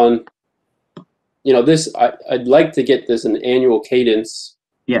that, Colin, I'd like to get this an annual cadence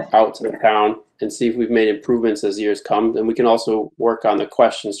out to the town and see if we've made improvements as years come. And we can also work on the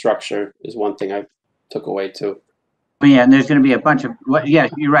question structure is one thing I took away too. Yeah, and there's going to be a bunch of yeah,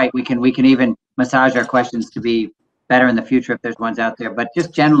 you're right. We can even massage our questions to be better in the future if there's ones out there. But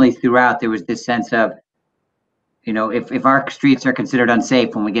just generally throughout, there was this sense of, if our streets are considered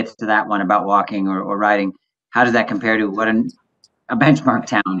unsafe when we get to that one about walking or riding, how does that compare to what a benchmark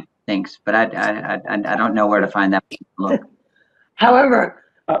town thinks? But I don't know where to find that. Look. However,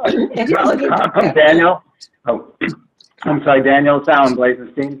 if you're looking at Daniel, I'm sorry, Daniel Sound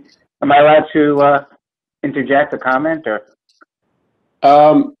Blazenstein. Am I allowed to interject a comment or?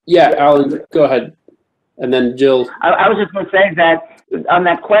 Yeah, Alan, go ahead. And then Jill. I was just going to say that on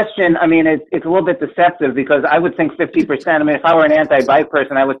that question, I mean, it's a little bit deceptive because I would think 50%. I mean, if I were an anti-bike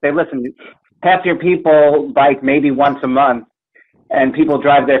person, I would say, listen, half your people bike maybe once a month and people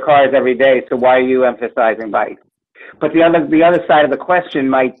drive their cars every day. So why are you emphasizing bikes? But the other side of the question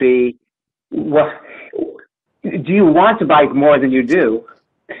might be, what, do you want to bike more than you do?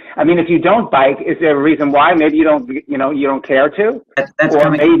 I mean, if you don't bike, is there a reason why? Maybe you don't care to,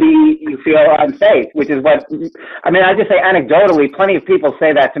 or maybe you feel unsafe, which is what, I mean, I just say anecdotally, plenty of people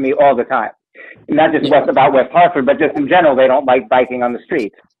say that to me all the time. Not just about West Hartford, but just in general, they don't like biking on the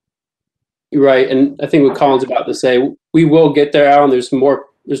streets. Right, and I think what Colin's about to say, we will get there, Alan. There's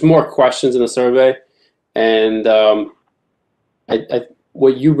more questions in the survey, and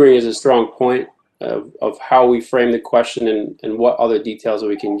what you bring is a strong point of how we frame the question and what other details that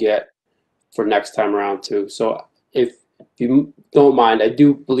we can get for next time around too. So if you don't mind, I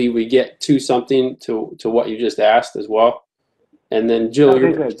do believe we get to something to what you just asked as well. And then Jill,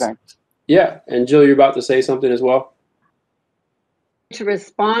 yeah, and Jill, you're about to say something as well. To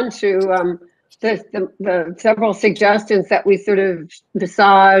respond to the several suggestions that we sort of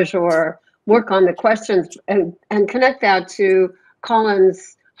massage or work on the questions and connect that to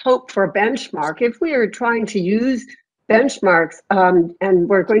Colin's hope for a benchmark. If we are trying to use benchmarks and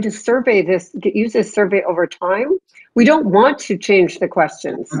we're going to use this survey over time, we don't want to change the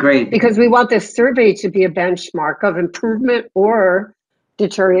questions. Great. Because we want this survey to be a benchmark of improvement or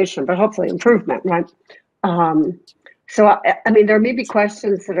deterioration, but hopefully improvement, right? So, I mean, there may be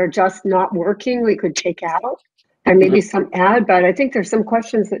questions that are just not working, we could take out. There may be some add, but I think there's some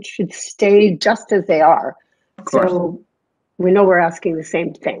questions that should stay just as they are. So we know we're asking the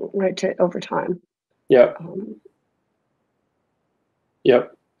same thing, right, over time. Yep.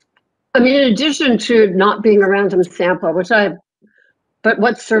 Yep. I mean, in addition to not being a random sample, but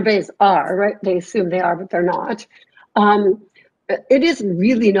what surveys are, right? They assume they are, but they're not. It is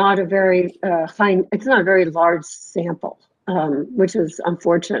really not a very it's not a very large sample, which is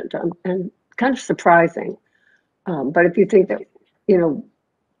unfortunate and kind of surprising. But if you think that,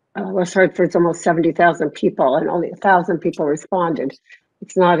 West Hartford's almost 70,000 people and only 1,000 people responded,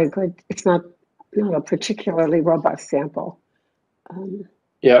 it's not a good, it's not a particularly robust sample.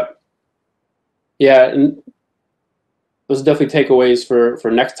 Yeah. Yeah, and those are definitely takeaways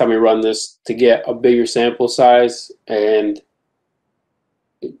for next time we run this, to get a bigger sample size. And,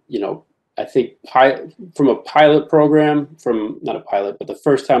 you know, I think from a pilot program, not a pilot, but the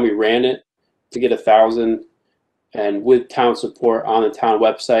first time we ran it, to get 1,000, and with town support on the town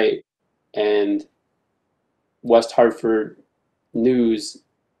website and West Hartford News,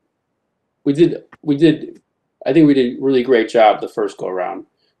 I think we did a really great job the first go around.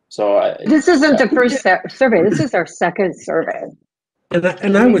 So this isn't the first survey. This is our second survey.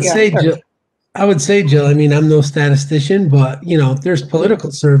 And I would say, Jill, I mean, I'm no statistician, but you know, there's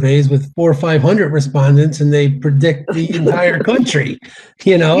political surveys with 400 or 500 respondents, and they predict the entire country.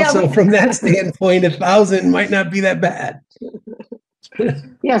 You know, Yeah, so from that standpoint, 1,000 might not be that bad.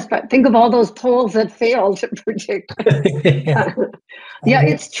 Yes, but think of all those polls that failed to predict. Yeah,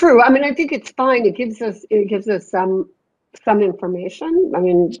 it's true. I mean, I think it's fine. It gives us some information. I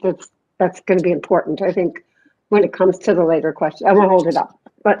mean, that's going to be important. I think when it comes to the later question, I won't hold it up,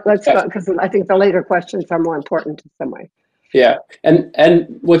 but let's go, because I think the later questions are more important in some way. Yeah,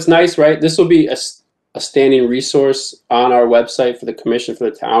 and what's nice, right? This will be a standing resource on our website for the commission, for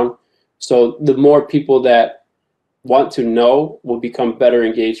the town. So the more people that want to know will become better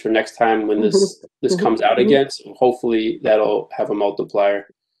engaged for next time when this comes out again. So hopefully that'll have a multiplier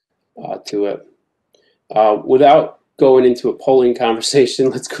to it. Without going into a polling conversation,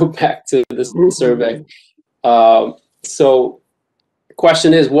 let's go back to this survey. So the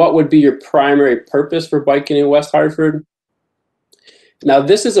question is, what would be your primary purpose for biking in West Hartford? Now,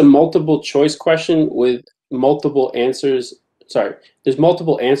 this is a multiple choice question with multiple answers. Sorry, there's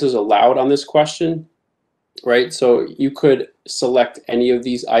multiple answers allowed on this question, right? So you could select any of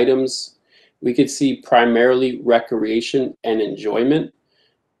these items. We could see primarily recreation and enjoyment.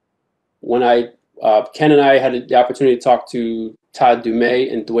 When Ken and I had the opportunity to talk to Todd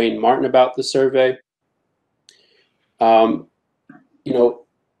Dumais and Dwayne Martin about the survey, you know,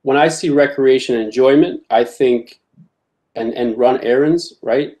 when I see recreation and enjoyment, I think, and run errands,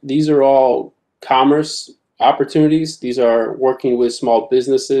 right? These are all commerce opportunities. These are working with small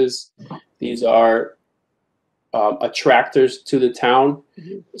businesses. These are attractors to the town,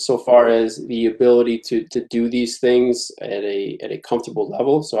 so far as the ability to do these things at a comfortable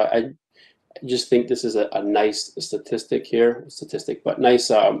level. So I just think this is a nice but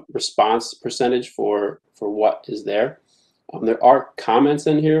nice response percentage for what is there. There are comments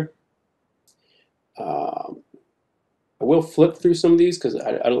in here. I will flip through some of these because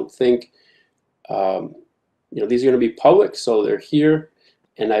I don't think you know, these are going to be public, so they're here.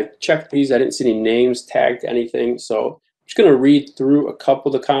 And I've checked these. I didn't see any names tagged to anything, so I'm just going to read through a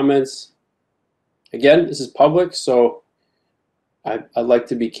couple of the comments. Again, this is public, so I'd like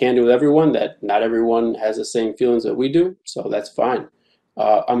to be candid with everyone that not everyone has the same feelings that we do, so that's fine.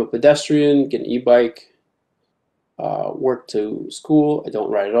 I'm a pedestrian, get an e-bike, work to school, I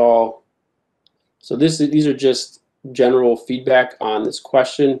don't ride at all. So these are just general feedback on this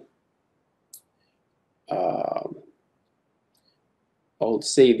question. I'll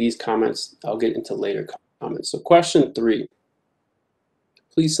save these comments. I'll get into later comments. So question 3,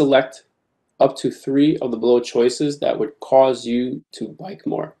 please select up to 3 of the below choices that would cause you to bike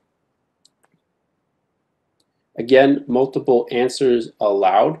more. Again, multiple answers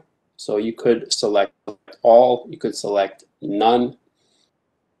allowed. So you could select all, you could select none.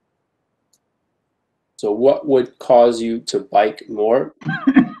 So what would cause you to bike more?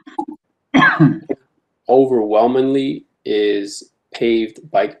 Overwhelmingly is paved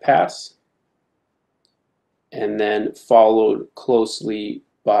bike paths, and then followed closely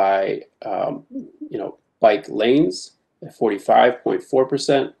by you know, bike lanes at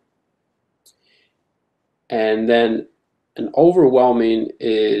 45.4%, and then an overwhelming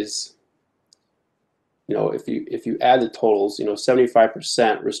is, you know, if you add the totals, you know,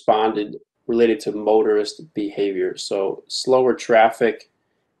 75% responded related to motorist behavior, so slower traffic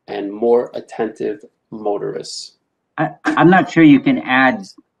and more attentive motorists. I'm not sure you can add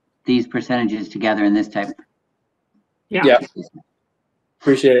these percentages together in this type. Yeah.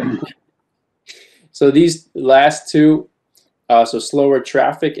 Appreciate it. So these last two, so slower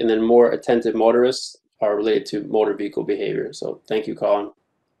traffic and then more attentive motorists, are related to motor vehicle behavior. So thank you, Colin.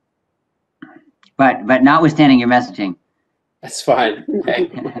 But notwithstanding your messaging. That's fine. Hey.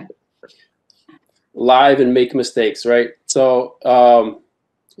 Live and make mistakes, right? So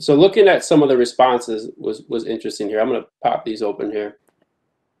so looking at some of the responses was interesting here. I'm going to pop these open here.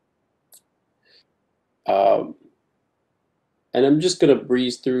 And I'm just going to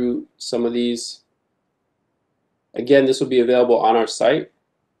breeze through some of these. Again, this will be available on our site.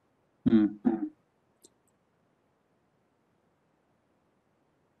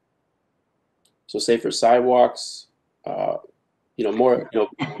 So safer sidewalks, more,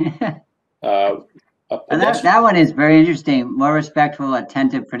 And that one is very interesting. More respectful,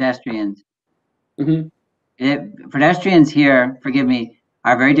 attentive pedestrians. Pedestrians here, forgive me,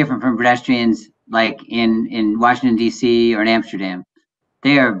 are very different from pedestrians like in Washington, D.C. or in Amsterdam.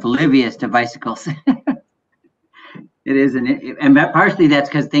 They are oblivious to bicycles. It is, and partially that's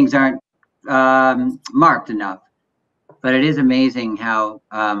because things aren't marked enough. But it is amazing how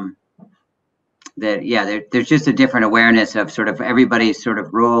there's just a different awareness of sort of everybody's sort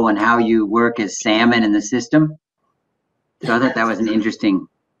of role and how you work as salmon in the system. So I thought that was an interesting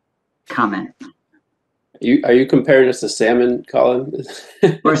comment. Are you comparing us to salmon, Colin?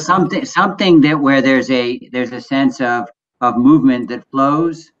 Or something that where there's a sense of movement that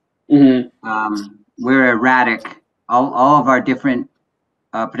flows. We're erratic. All of our different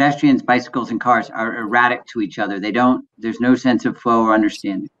pedestrians, bicycles, and cars are erratic to each other. There's no sense of flow or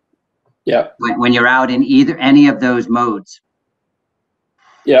understanding. Yeah. When you're out in any of those modes.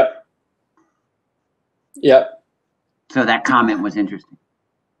 Yeah. Yeah. So that comment was interesting.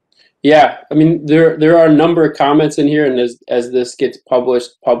 Yeah, I mean, there are a number of comments in here, and as this gets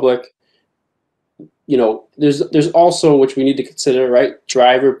published public, there's also, which we need to consider, right?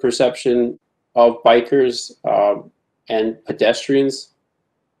 Driver perception of bikers and pedestrians.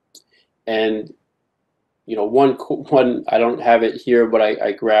 And one I don't have it here, but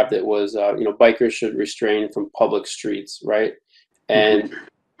I grabbed it, was bikers should restrain from public streets, right? And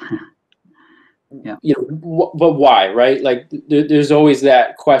yeah, but why, right? Like there's always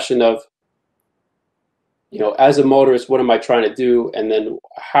that question of, as a motorist, what am I trying to do? And then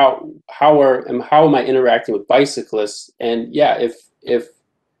how am I interacting with bicyclists? And yeah, if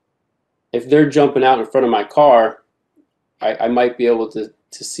they're jumping out in front of my car, I might be able to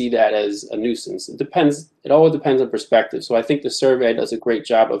see that as a nuisance. It all depends on perspective. So I think the survey does a great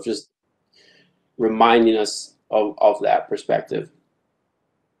job of just reminding us of that perspective.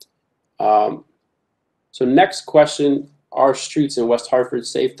 So next question, are streets in West Hartford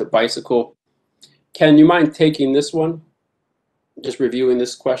safe to bicycle? Ken, you mind taking this one? Just reviewing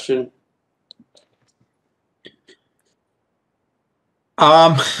this question.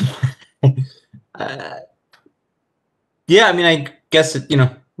 Yeah, I mean, I guess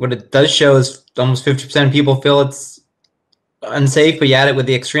what it does show is almost 50% of people feel it's unsafe, but you add it with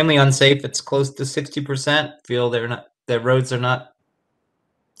the extremely unsafe, it's close to 60% feel their roads are not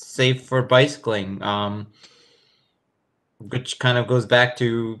safe for bicycling, which kind of goes back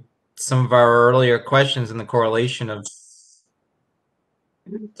to some of our earlier questions and the correlation of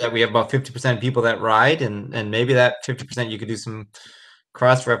that we have about 50% of people that ride, and maybe that 50% you could do some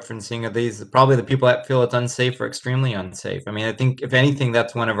cross-referencing of these. Probably the people that feel it's unsafe or extremely unsafe. I mean, I think if anything,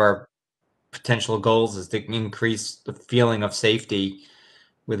 that's one of our potential goals, is to increase the feeling of safety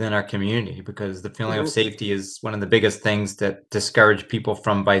within our community, because the feeling of safety is one of the biggest things that discourage people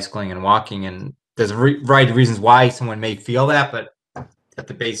from bicycling and walking. And there's a variety of reasons why someone may feel that, but at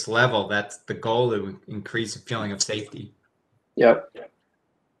the base level, that's the goal, to increase the feeling of safety. Yep.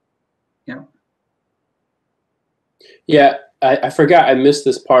 Yeah. Yeah, I forgot, I missed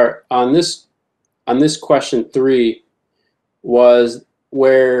this part. On this question 3 was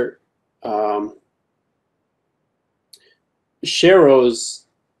where Sharrows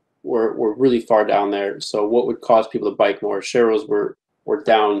were really far down there. So what would cause people to bike more? Sharrows were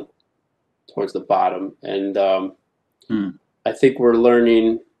down towards the bottom. And I think we're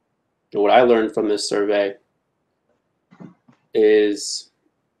learning, what I learned from this survey is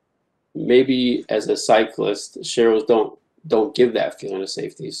maybe as a cyclist, Sharrows don't give that feeling of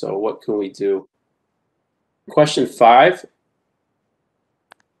safety. So what can we do? Question 5.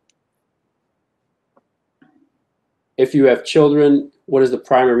 If you have children, what is the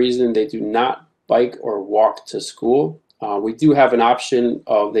primary reason they do not bike or walk to school? We do have an option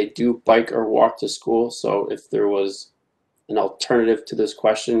of they do bike or walk to school. So if there was an alternative to this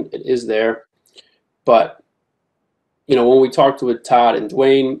question, it is there. But when we talked with Todd and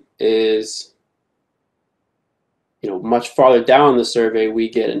Dwayne, is much farther down the survey, we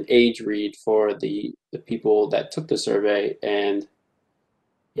get an age read for the people that took the survey, and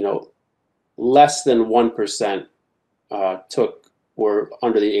less than 1% were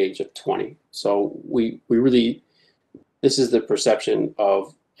under the age of 20. So we really, this is the perception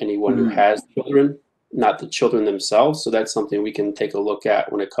of anyone who has children, not the children themselves. So that's something we can take a look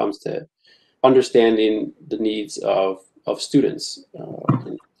at when it comes to understanding the needs of students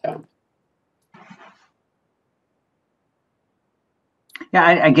in town. Yeah,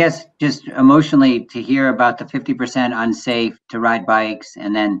 I guess just emotionally to hear about the 50% unsafe to ride bikes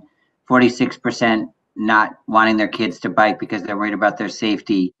and then 46% not wanting their kids to bike because they're worried about their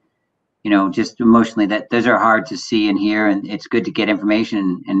safety, just emotionally that those are hard to see and hear, and it's good to get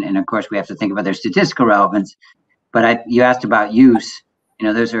information. And of course we have to think about their statistical relevance, but you asked about use,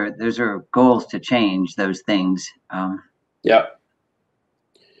 those are goals to change those things. Yeah.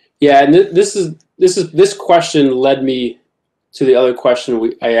 Yeah. And this question led me to the other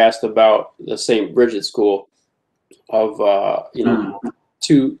question I asked about the St. Bridget School of,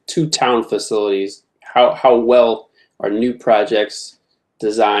 two town facilities. How well are new projects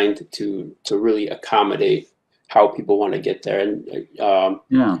designed to really accommodate how people want to get there? And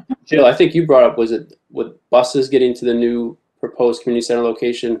Jill, I think you brought up, was it with buses getting to the new proposed community center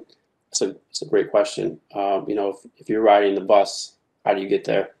location? It's a great question. If you're riding the bus, how do you get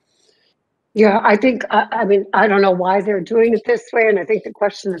there? Yeah, I think, I mean, I don't know why they're doing it this way. And I think the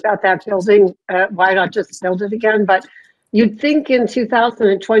question about that building, why not just build it again? But you'd think in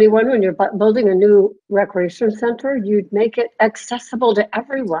 2021, when you're building a new recreation center, you'd make it accessible to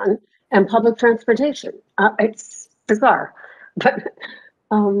everyone and public transportation. It's bizarre, but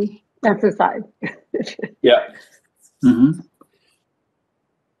that's aside. Yeah.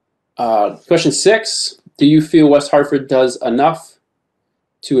 Question 6, do you feel West Hartford does enough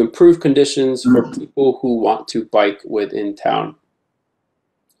to improve conditions for people who want to bike within town?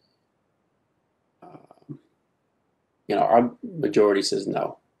 Our majority says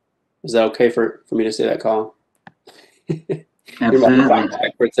no. Is that okay for me to say that, Colin? Absolutely. You're my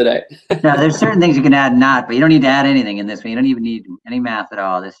contact for today. No, there's certain things you can add not, but you don't need to add anything in this one. You don't even need any math at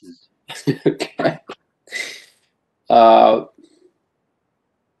all. This is okay. I'm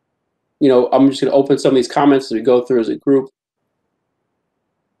just going to open some of these comments as we go through as a group.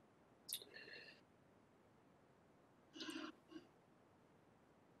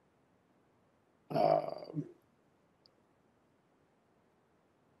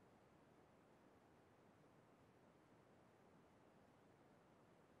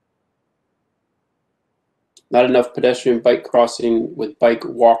 Not enough pedestrian bike crossing with bike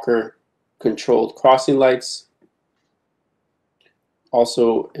walker controlled crossing lights.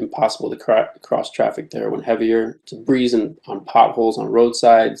 Also impossible to cross traffic there when heavier. Debris on potholes on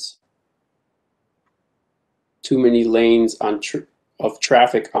roadsides. Too many lanes of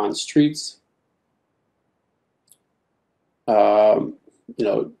traffic on streets.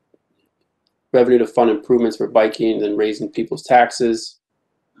 Revenue to fund improvements for biking and raising people's taxes.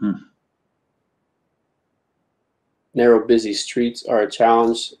 Narrow, busy streets are a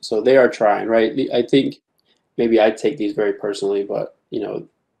challenge. So they are trying, right? I think maybe I take these very personally, but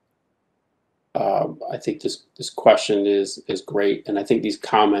I think this question is great, and I think these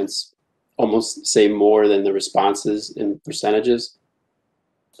comments almost say more than the responses in percentages.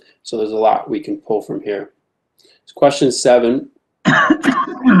 So there's a lot we can pull from here. Question 7.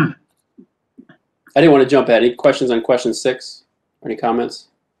 I didn't want to jump ahead. Any questions on question 6? Or any comments?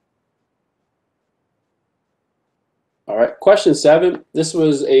 All right, question 7. This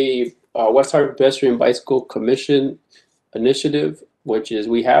was a West Hartford Pedestrian Bicycle Commission initiative, which is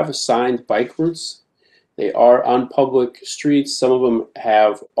we have assigned bike routes. They are on public streets. Some of them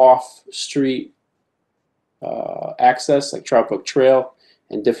have off-street access, like Trout Brook Trail,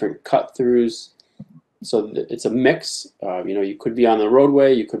 and different cut-throughs. So it's a mix. You could be on the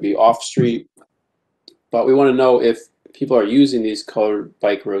roadway, you could be off-street, but we want to know if people are using these colored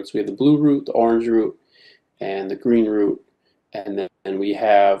bike routes. We have the blue route, the orange route, and the green route, and then we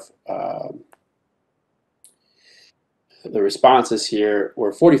have the responses here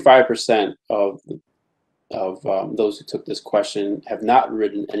were 45% of those who took this question have not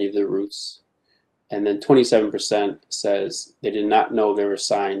ridden any of the routes, and then 27% says they did not know there were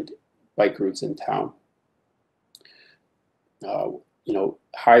assigned bike routes in town.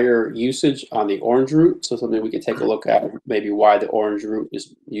 Higher usage on the orange route, so something we could take a look at, maybe why the orange route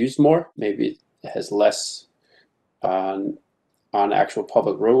is used more. Maybe it has less on actual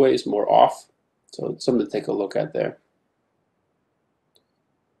public roadways, more off. So it's something to take a look at there.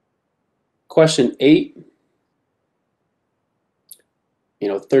 Question 8,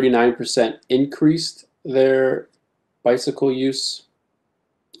 39% increased their bicycle use,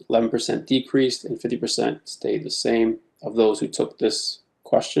 11% decreased, and 50% stayed the same of those who took this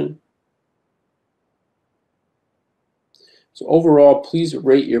question. So overall, please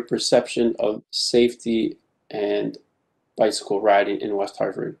rate your perception of safety and bicycle riding in West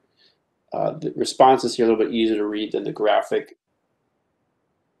Hartford. The responses here are a little bit easier to read than the graphic.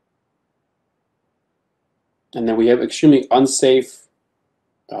 And then we have extremely unsafe.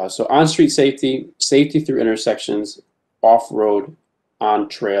 So on-street safety, safety through intersections, off-road,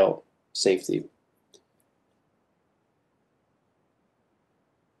 on-trail safety.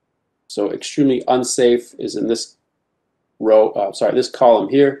 So extremely unsafe is in this row, this column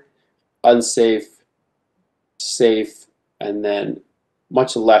here, unsafe, safe, and then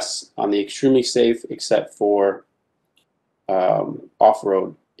much less on the extremely safe except for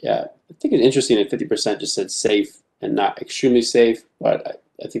off-road. Yeah, I think it's interesting that 50% just said safe and not extremely safe, but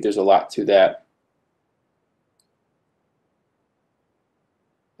I think there's a lot to that.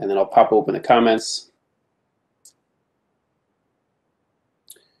 And then I'll pop open the comments.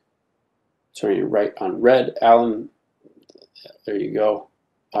 Turning right on red, Alan, there you go.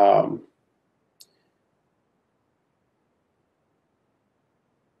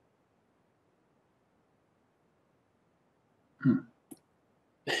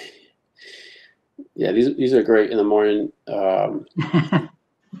 Yeah, these are great in the morning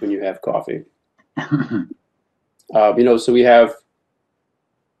when you have coffee. So we have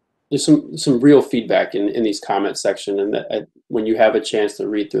there's some real feedback in these comment section, and when you have a chance to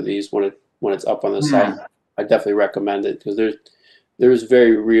read through these when it's up on the site, I definitely recommend it because there's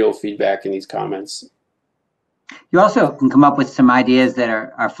very real feedback in these comments. You also can come up with some ideas that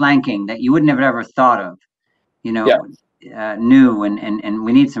are flanking that you would never ever thought of, new, and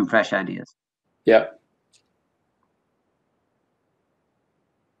we need some fresh ideas. Yeah.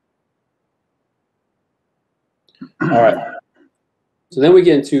 All right. So then we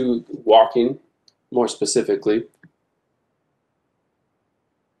get into walking more specifically.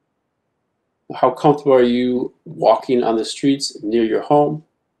 How comfortable are you walking on the streets near your home?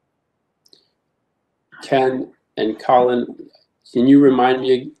 Ken and Colin, can you remind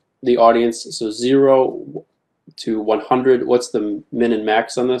me, the audience, so 0 to 100, what's the min and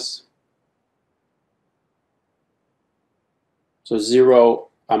max on this? So 0,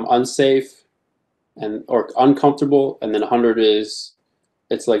 I'm unsafe or uncomfortable, and then 100 is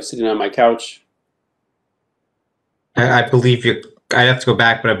it's like sitting on my couch. I believe I have to go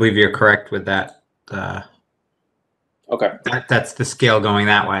back, but I believe you're correct with that. Okay. That's the scale going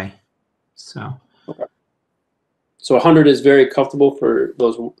that way. So. Okay. So 100 is very comfortable for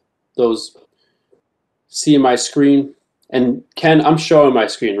those seeing my screen. And Ken, I'm showing my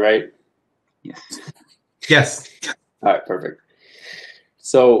screen, right? Yes. Yes. All right, perfect.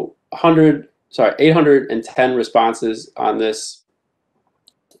 So 810 responses on this.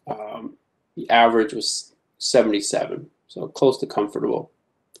 The average was 77, so close to comfortable,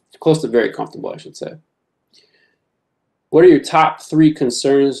 close to very comfortable, I should say. What are your top 3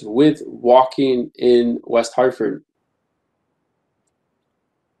 concerns with walking in West Hartford?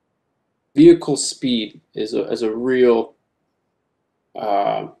 Vehicle speed is a real,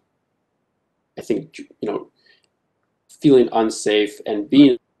 I think, feeling unsafe and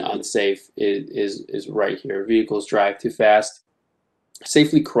being unsafe is right here. Vehicles drive too fast.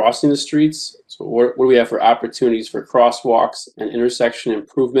 Safely crossing the streets. So what do we have for opportunities for crosswalks and intersection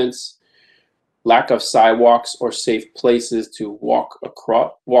improvements? Lack of sidewalks or safe places to walk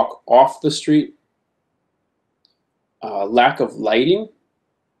off the street. Lack of lighting.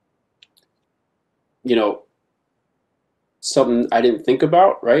 Something I didn't think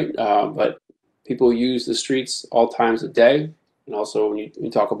about, right? But people use the streets all times of day. And also when you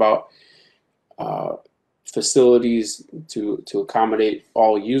talk about facilities to accommodate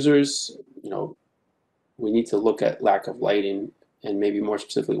all users, we need to look at lack of lighting and maybe more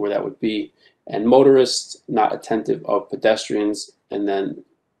specifically where that would be. And motorists not attentive of pedestrians. And then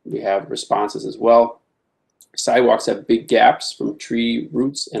we have responses as well. Sidewalks have big gaps from tree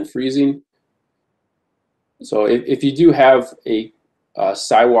roots and freezing. So if you do have a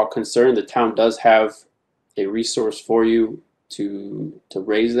sidewalk concern, the town does have a resource for you to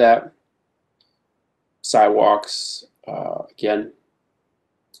raise that. Sidewalks, again,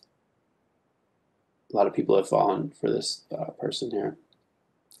 a lot of people have fallen for this person here.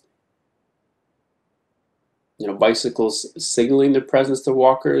 Bicycles signaling their presence to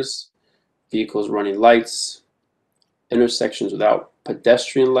walkers, vehicles running lights, intersections without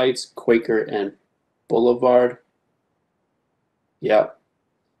pedestrian lights, Quaker and Boulevard. Yep.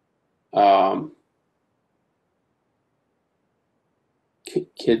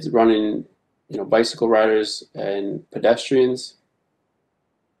 Kids running, bicycle riders and pedestrians.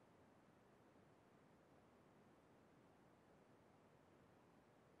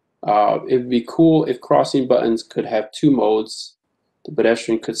 It would be cool if crossing buttons could have 2 modes. The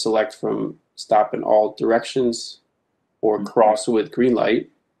pedestrian could select from stop in all directions or cross with green light.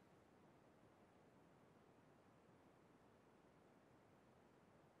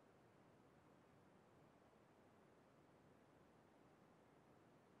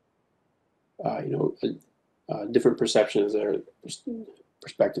 Different perceptions there.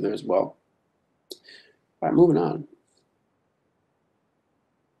 perspective there as well. All right, moving on.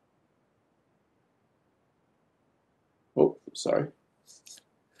 Oh, sorry.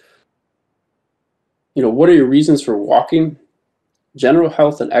 You know, what are your reasons for walking? General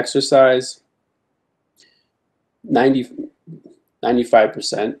health and exercise,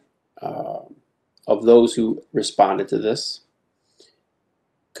 95% of those who responded to this.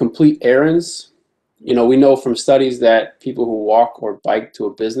 Complete errands. You know, we know from studies that people who walk or bike to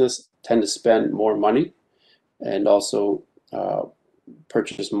a business tend to spend more money and also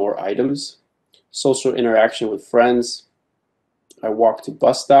purchase more items. Social interaction with friends. I walk to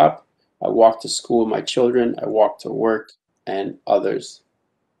bus stop. I walk to school with my children. I walk to work, and others.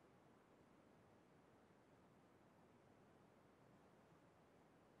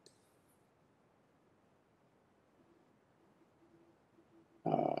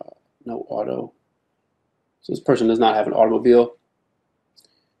 No auto. So this person does not have an automobile.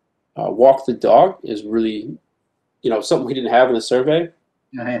 Walk the dog is really, you know, something we didn't have in the survey.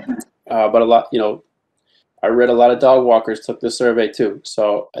 But a lot, you know, I read a lot of dog walkers took this survey too.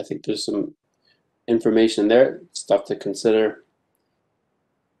 So I think there's some information there, stuff to consider.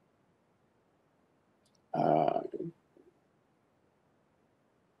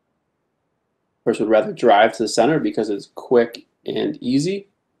 Person would rather drive to the center because it's quick and easy.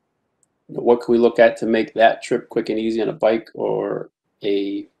 What can we look at to make that trip quick and easy on a bike or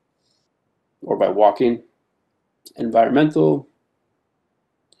by walking? Environmental.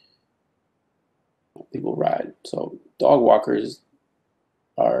 People ride. So dog walkers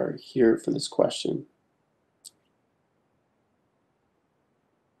are here for this question.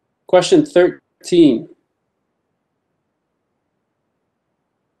 Question 13.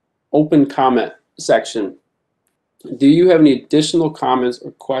 Open comment section. Do you have any additional comments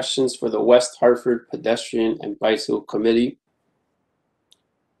or questions for the West Hartford Pedestrian and Bicycle Committee?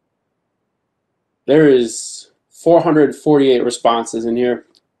 There is 448 responses in here.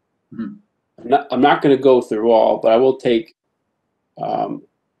 Mm-hmm. I'm not going to go through all, but I will take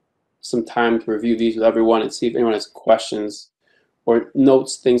some time to review these with everyone and see if anyone has questions or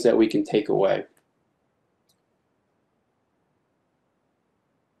notes, things that we can take away.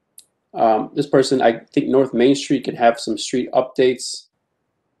 This person, I think North Main Street can have some street updates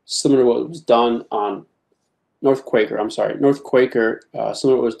similar to what was done on North Quaker, similar to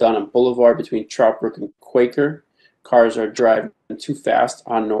what was done on Boulevard between Troutbrook and Quaker. Cars are driving too fast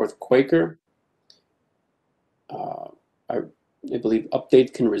on North Quaker. I believe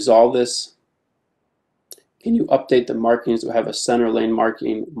update can resolve this. Can you update the markings to have a center lane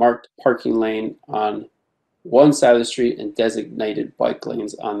marked parking lane on one side of the street and designated bike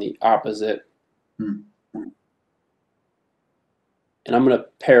lanes on the opposite? And I'm going to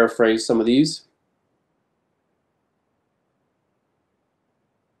paraphrase some of these.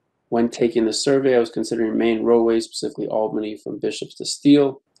 When taking the survey, I was considering main roadways, specifically Albany from Bishops to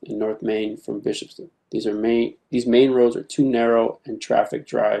Steele and North Main from Bishops to. These main roads are too narrow and traffic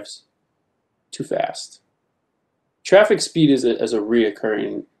drives too fast. Traffic speed is a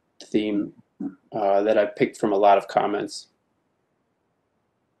reoccurring theme that I picked from a lot of comments.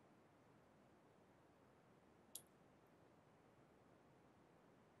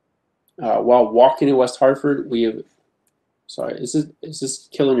 While walking in West Hartford, we have. Sorry, is this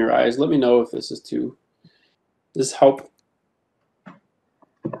killing your eyes? Let me know if this is too. Does this help?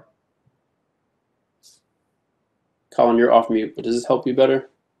 Colin, you're off mute, but does this help you better?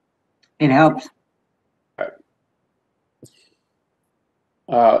 It helps. All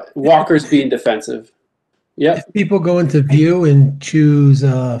right. Walkers being defensive. Yeah. If people go into view and choose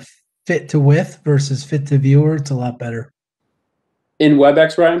fit to width versus fit to viewer, it's a lot better. In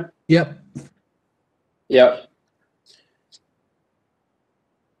WebEx, Ryan? Yep. Yep.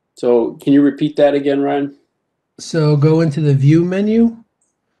 So can you repeat that again, Ryan? So go into the view menu,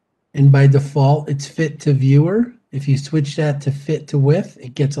 and by default, it's fit to viewer. If you switch that to fit to width,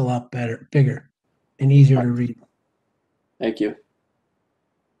 it gets a lot bigger and easier to read. Thank you.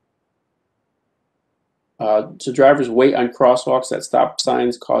 So drivers wait on crosswalks at stop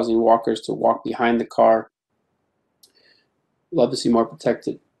signs, causing walkers to walk behind the car. Love to see more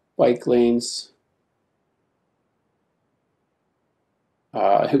protected bike lanes.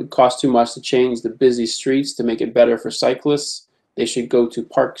 It would cost too much to change the busy streets to make it better for cyclists. They should go to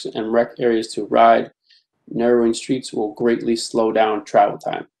parks and rec areas to ride. Narrowing streets will greatly slow down travel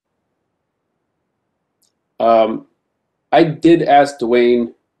time. I did ask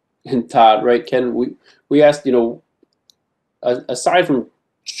Dwayne and Todd, right, Ken? We asked, you know, aside from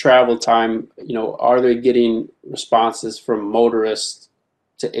travel time, you know, are they getting responses from motorists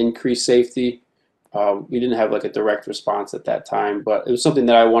to increase safety? We didn't have like a direct response at that time, but it was something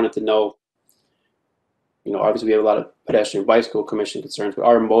that I wanted to know. You know, obviously we have a lot of pedestrian bicycle commission concerns, but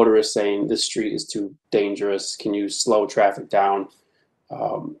our motorists saying this street is too dangerous. Can you slow traffic down?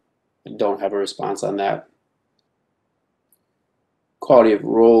 Don't have a response on that. Quality of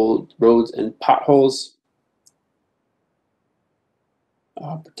roads and potholes.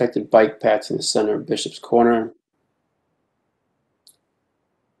 Protected bike paths in the center of Bishop's Corner.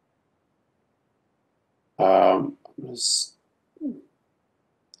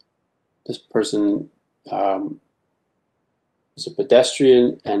 This person was a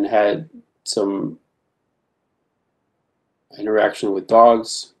pedestrian and had some interaction with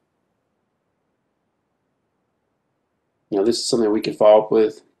dogs. You know, this is something we can follow up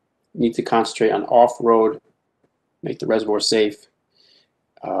with. Need to concentrate on off-road, make the reservoir safe.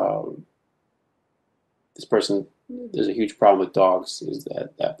 This person, there's a huge problem with dogs, is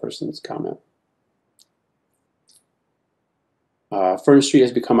that person's comment. Fern Street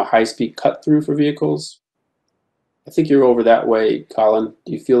has become a high-speed cut-through for vehicles. I think you're over that way, Colin.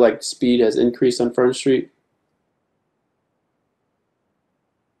 Do you feel like speed has increased on Fern Street?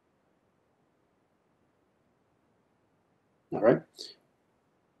 All right.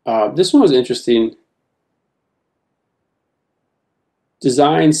 This one was interesting.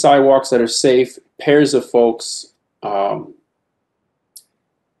 Design sidewalks that are safe, pairs of folks. So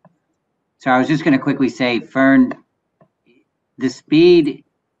I was just going to quickly say, Fern, the speed,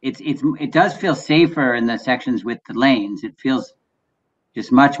 it does feel safer in the sections with the lanes. It feels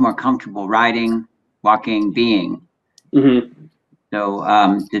just much more comfortable riding, walking, being. Mm-hmm. So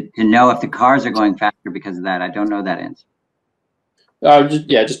to know if the cars are going faster because of that, I don't know that answer.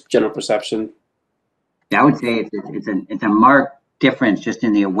 Just general perception. Yeah, I would say it's a marked difference just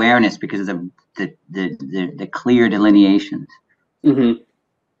in the awareness because of the clear delineations. Mm-hmm.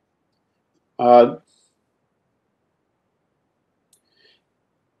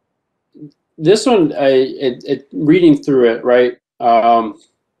 This one, reading through it, right? I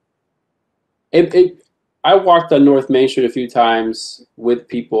walked on North Main Street a few times with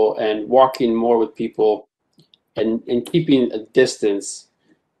people, and walking more with people, and keeping a distance.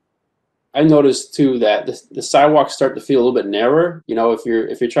 I noticed too that the sidewalks start to feel a little bit narrower. You know, if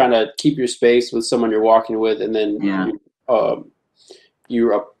you're trying to keep your space with someone you're walking with, and then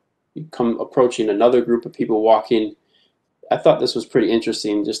you come approaching another group of people walking. I thought this was pretty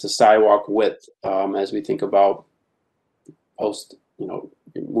interesting, just the sidewalk width, as we think about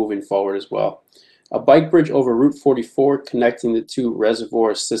moving forward as well. A bike bridge over Route 44 connecting the two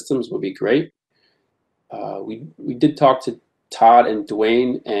reservoir systems would be great. We did talk to Todd and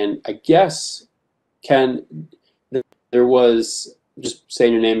Dwayne, and I guess, Ken, there was, just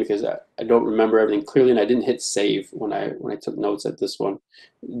saying your name because I don't remember everything clearly, and I didn't hit save when I took notes at this one.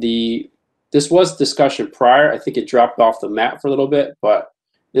 This was discussion prior. I think it dropped off the map for a little bit, but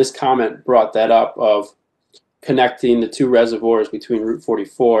this comment brought that up of connecting the two reservoirs between Route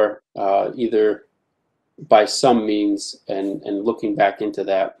 44, either by some means, and looking back into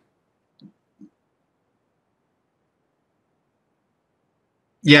that.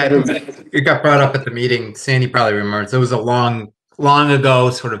 Yeah, it got brought up at the meeting. Sandy probably remembers. It was a long ago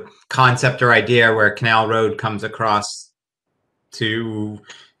sort of concept or idea where Canal Road comes across to.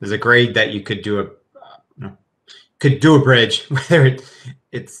 There's a grade that you could do a bridge, whether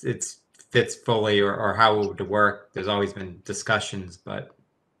it fits fully or how it would work. There's always been discussions, but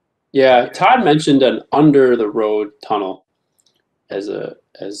yeah, Todd mentioned an under the road tunnel as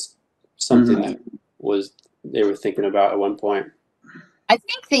something that they were thinking about at one point. I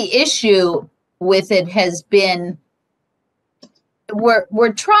think the issue with it has been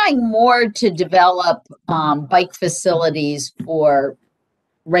we're trying more to develop bike facilities for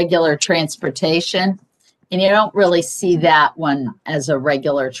regular transportation, and you don't really see that one as a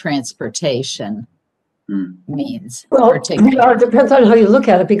regular transportation means. Well, it depends on how you look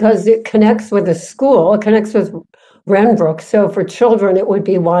at it, because it connects with a school, it connects with Renbrook. So for children, it would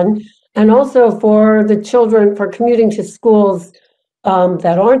be one. And also for the children, for commuting to schools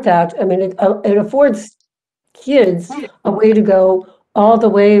that aren't that, I mean, it affords kids a way to go all the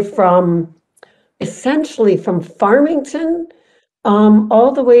way from, essentially from Farmington,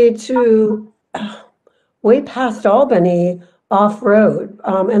 all the way to way past Albany off-road,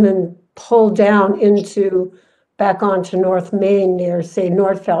 and then pull down back onto North Main near, say,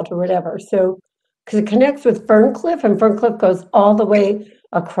 Northfelt or whatever. So, because it connects with Ferncliff, and Ferncliff goes all the way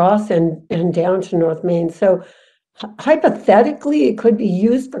across and down to North Main. So hypothetically, it could be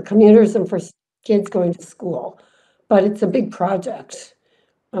used for commuters and for kids going to school, but it's a big project.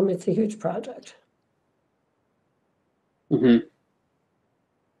 It's a huge project. Mm-hmm.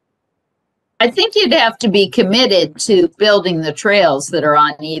 I think you'd have to be committed to building the trails that are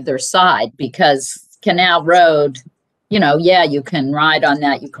on either side, because Canal Road, you know, yeah, you can ride on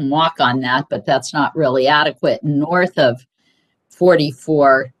that, you can walk on that, but that's not really adequate. North of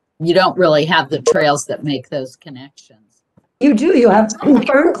 44, you don't really have the trails that make those connections. You do, you have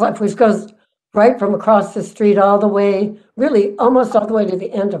Ferncliff, which goes right from across the street all the way, really almost all the way to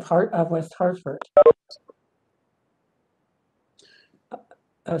the end of West Hartford.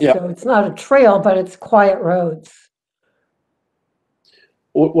 Yeah. So it's not a trail, but it's quiet roads.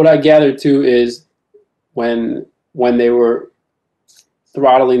 What I gathered too is when they were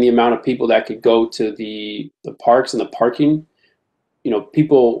throttling the amount of people that could go to the parks and the parking, you know,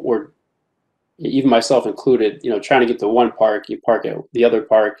 people were, even myself included, you know, trying to get to one park, you park at the other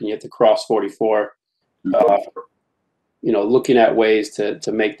park and you have to cross 44. You know, looking at ways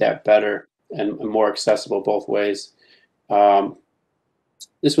to make that better and more accessible both ways.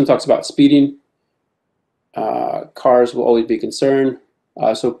 This one talks about speeding. Cars will always be concerned.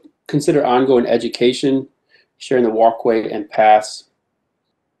 So consider ongoing education, sharing the walkway and paths.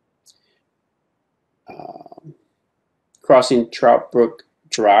 Crossing Trout Brook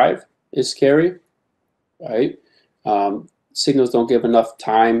Drive is scary, right? Signals don't give enough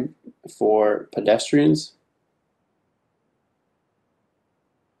time for pedestrians.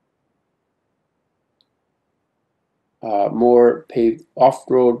 More paved,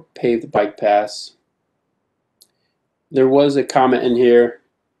 off-road paved bike paths. There was a comment in here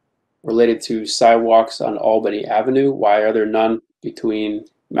related to sidewalks on Albany Avenue. Why are there none between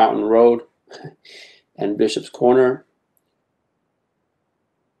Mountain Road and Bishop's Corner?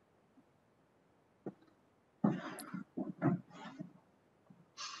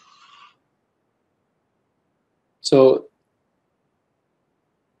 So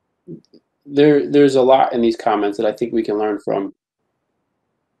there's a lot in these comments that I think we can learn from.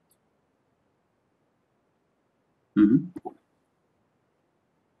 Mm-hmm.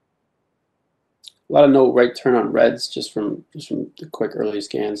 A lot of no right turn on reds just from the quick early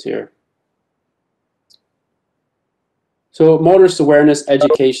scans here. So motorist awareness,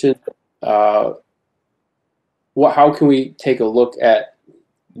 education. How can we take a look at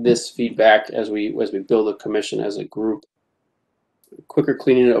this feedback as we build a commission as a group? Quicker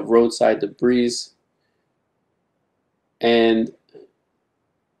cleaning of roadside debris, and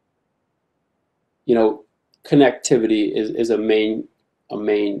you know, connectivity is a main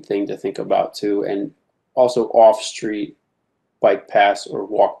thing to think about too, and also off-street bike paths or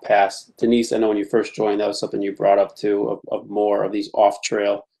walk paths. Denise, I know when you first joined, that was something you brought up too, of more of these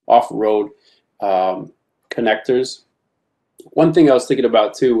off-trail, off-road connectors. One thing I was thinking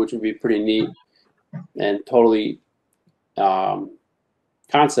about too, which would be pretty neat and totally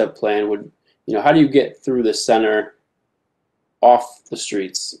concept plan, would, you know, how do you get through the center off the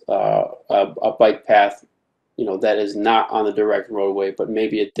streets, a bike path, you know, that is not on the direct roadway, but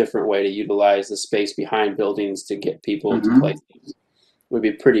maybe a different way to utilize the space behind buildings to get people to places. Would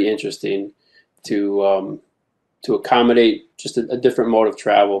be pretty interesting to accommodate just a different mode of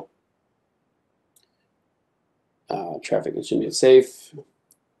travel. Traffic should be safe.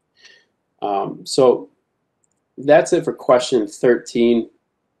 So that's it for question 13.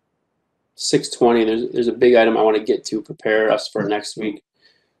 620. There's a big item I want to get to prepare us for next week.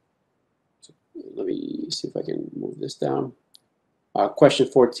 So let me see if I can move this down. Question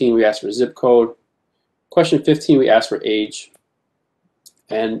 14, we asked for zip code. Question 15, we asked for age.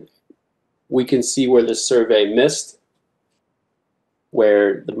 And we can see where the survey missed,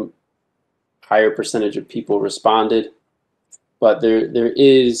 where the higher percentage of people responded. But there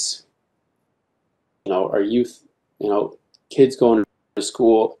is, you know, our youth, you know, kids going to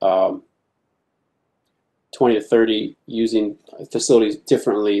school, 20 to 30 using facilities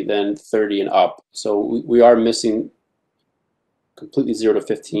differently than 30 and up. So we are missing completely 0 to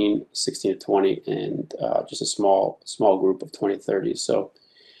 15, 16 to 20, and just a small group of 20 to 30. So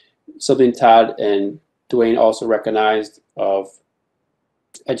something Todd and Dwayne also recognized of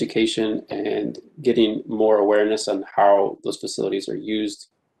education and getting more awareness on how those facilities are used.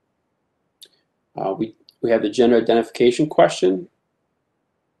 We have the gender identification question.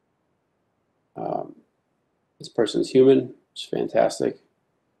 This person's human, which is fantastic.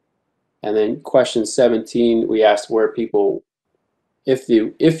 And then question 17, we asked where people, if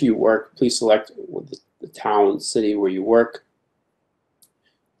you work, please select the town, city where you work.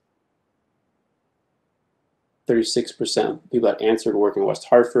 36% people that answered work in West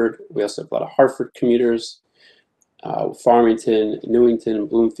Hartford. We also have a lot of Hartford commuters, Farmington, Newington,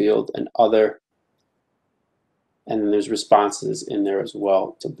 Bloomfield, and other. And then there's responses in there as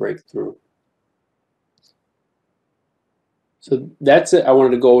well to break through. So that's it. I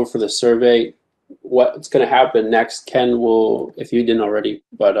wanted to go over for the survey. What's going to happen next, Ken will, if you didn't already,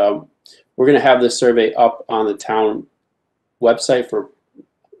 but we're going to have this survey up on the town website for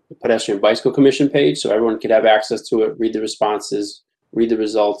the Pedestrian Bicycle Commission page, so everyone could have access to it, read the responses, read the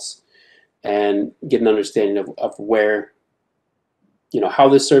results, and get an understanding of where, how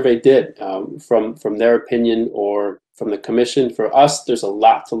this survey did from their opinion or from the commission. For us, there's a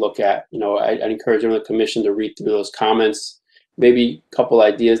lot to look at. I'd encourage everyone in the commission to read through those comments, maybe a couple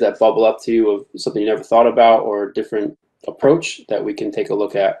ideas that bubble up to you of something you never thought about or a different approach that we can take a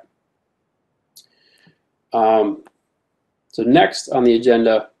look at. So next on the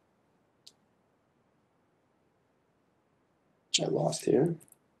agenda, which I lost here.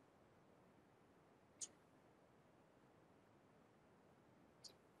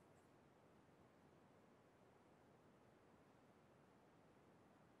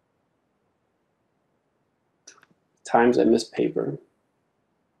 Times I miss paper.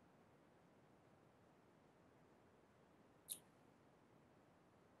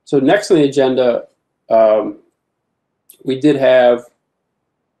 So next on the agenda, we did have,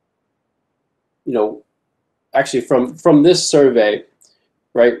 actually from this survey,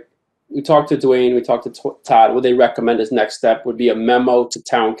 right? We talked to Dwayne, we talked to Todd. What they recommend as next step would be a memo to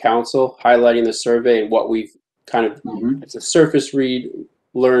town council highlighting the survey and what we've kind of, it's a surface read,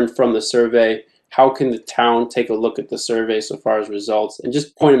 learned from the survey. How can the town take a look at the survey so far as results and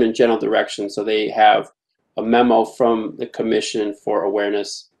just point them in general direction so they have a memo from the commission for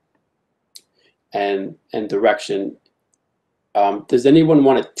awareness and direction. Does anyone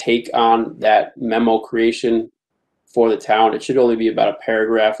want to take on that memo creation for the town? It should only be about a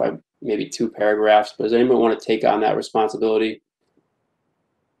paragraph, maybe 2 paragraphs, but does anyone want to take on that responsibility?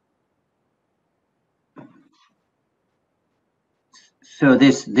 So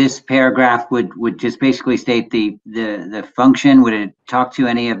this paragraph would just basically state the function. Would it talk to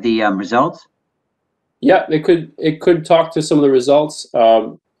any of the results? Yeah, it could talk to some of the results.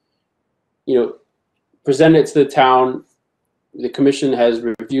 Present it to the town. The commission has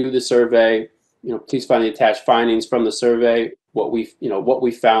reviewed the survey. Please find the attached findings from the survey. What we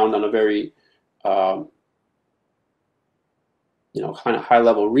found on a very kind of high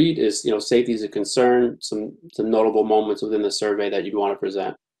level read is, safety is a concern, some notable moments within the survey that you'd want to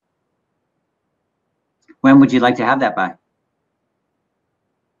present. When would you like to have that by?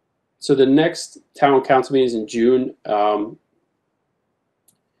 So the next town council meeting is in June.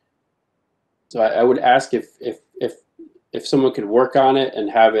 So I would ask if someone could work on it and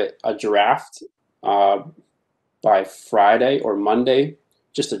have it a draft by Friday or Monday,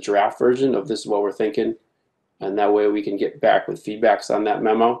 just a draft version of this is what we're thinking. And that way we can get back with feedbacks on that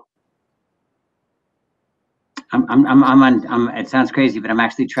memo. It sounds crazy, but I'm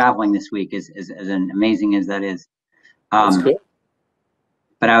actually traveling this week, as amazing as that is. That's good.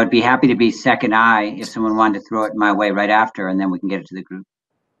 But I would be happy to be second eye if someone wanted to throw it my way right after, and then we can get it to the group.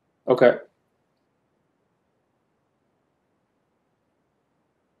 Okay.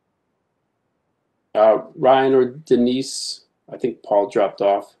 Ryan or Denise, I think Paul dropped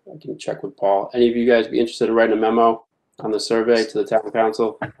off. I can check with Paul. Any of you guys be interested in writing a memo on the survey to the town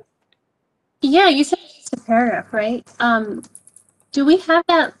council? Yeah, you said it's a paragraph, right? Do we have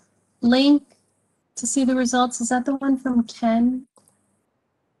that link to see the results? Is that the one from Ken?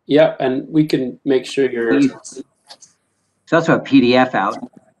 Yeah, and we can make sure you're... There's also a PDF out.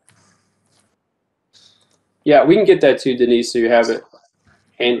 Yeah, we can get that too, Denise, so you have it.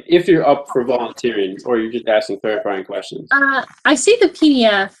 And if you're up for volunteering or you're just asking clarifying questions. I see the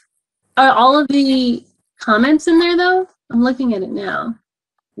PDF. Are all of the comments in there though? I'm looking at it now.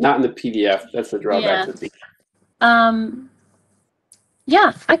 Not in the PDF. That's the drawback to the PDF.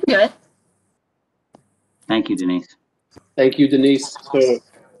 Yeah, I can do it. Thank you, Denise. Thank you, Denise. So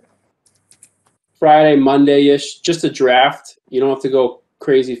Friday, Monday-ish, just a draft. You don't have to go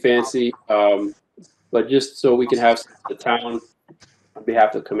crazy fancy, but just so we can have the town on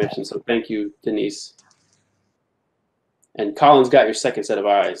behalf of the commission. So thank you, Denise. And Colin's got your second set of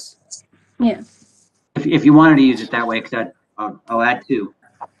eyes. Yeah. If you wanted to use it that way, because I'll add 2.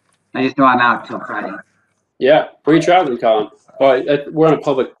 I just know I'm out till Friday. Yeah, where are you traveling, Colin? Oh, we're on a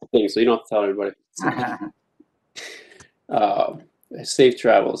public thing, so you don't have to tell everybody. Safe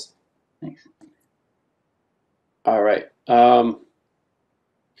travels. Thanks. All right.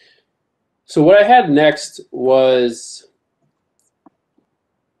 So what I had next was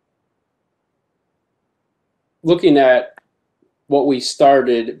looking at what we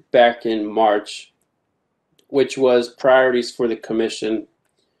started back in March, which was priorities for the commission.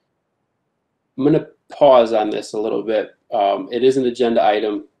 I'm going to pause on this a little bit. It is an agenda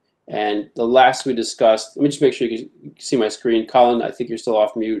item, And the last we discussed, let me just make sure you can see my screen. Colin, I think you're still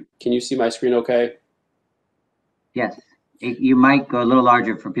off mute. Can you see my screen okay? Yes. You might go a little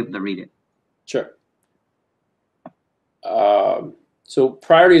larger for people to read it. Sure. So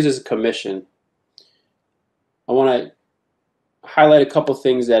priorities as a commission, I want to highlight a couple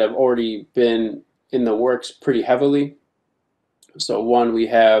things that have already been in the works pretty heavily. So one, we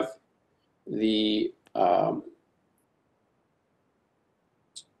have the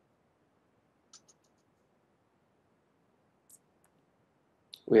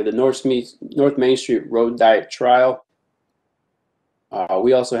North Main Street Road Diet Trial.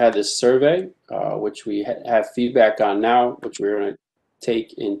 We also had this survey, which we have feedback on now, which we're going to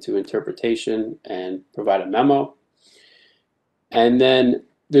take into interpretation and provide a memo. And then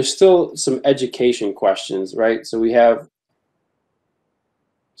there's still some education questions, right? So here's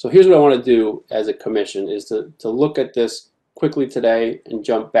what I want to do as a commission is to look at this quickly today and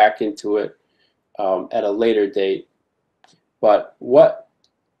jump back into it at a later date. But what,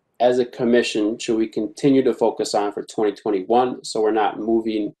 as a commission, should we continue to focus on for 2021 so we're not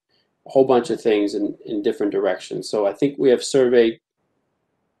moving a whole bunch of things in different directions? So I think we have surveyed,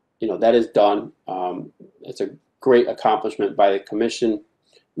 that is done. It's a great accomplishment by the commission.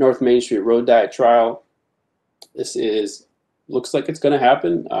 North Main Street Road Diet Trial. This looks like it's going to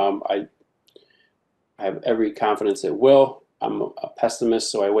happen. I have every confidence it will. I'm a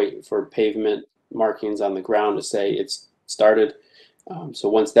pessimist, so I wait for pavement markings on the ground to say it's started. So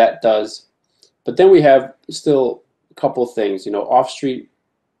once that does, but then we have still a couple of things, off-street.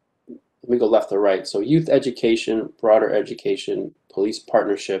 Let me go left to right. So youth education, broader education, police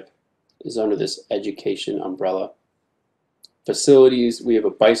partnership is under this education umbrella. Facilities, we have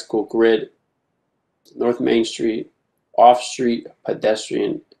a bicycle grid, North Main Street, off-street,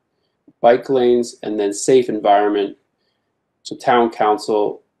 pedestrian, bike lanes, and then safe environment. So town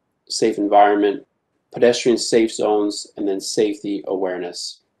council, safe environment, pedestrian safe zones, and then safety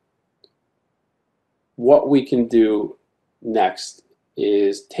awareness. What we can do next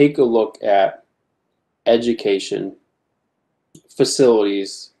is take a look at education,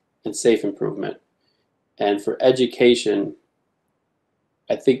 facilities, and safe improvement. And for education,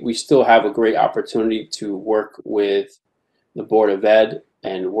 I think we still have a great opportunity to work with the Board of Ed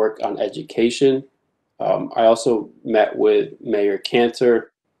and work on education. I also met with Mayor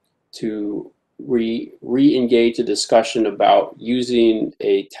Cantor to re-engage a discussion about using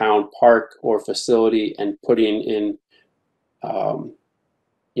a town park or facility and putting in,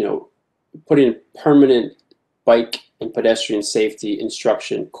 putting permanent bike and pedestrian safety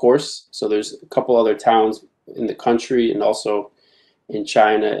instruction course. So there's a couple other towns in the country and also in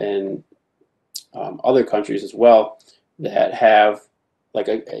China and other countries as well that have like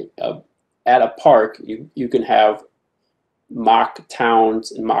at a park, you can have mock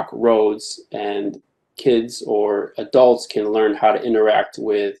towns and mock roads, and kids or adults can learn how to interact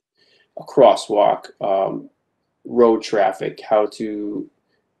with a crosswalk, road traffic, how to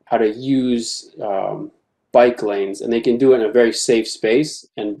use bike lanes, and they can do it in a very safe space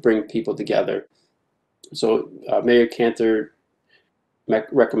and bring people together. So Mayor Cantor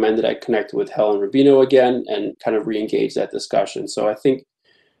recommended I connect with Helen Rubino again and kind of re-engage that discussion. So I think,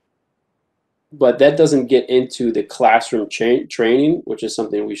 but that doesn't get into the classroom training, which is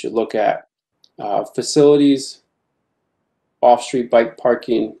something we should look at. Facilities, off-street bike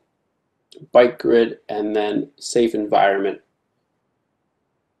parking, bike grid, and then safe environment.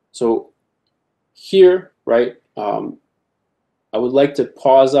 So here, right, I would like to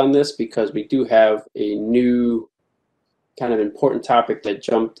pause on this because we do have a new kind of important topic that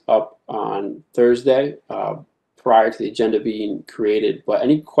jumped up on Thursday prior to the agenda being created. But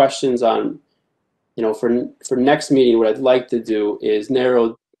any questions on, for next meeting, what I'd like to do is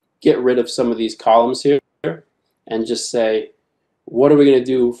get rid of some of these columns here and just say, what are we going to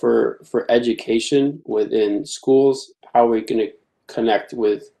do for education within schools? How are we going to connect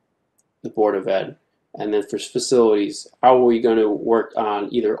with the Board of Ed? And then for facilities, how are we going to work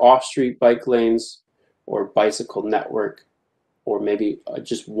on either off-street bike lanes or bicycle network, or maybe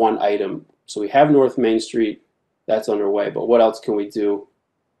just one item? So we have North Main Street, that's underway, but what else can we do?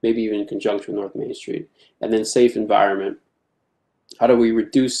 Maybe even in conjunction with North Main Street. And then safe environment. How do we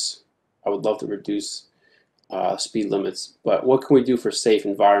reduce, I would love to reduce speed limits, but what can we do for safe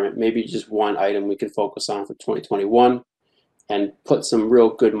environment? Maybe just one item we can focus on for 2021 and put some real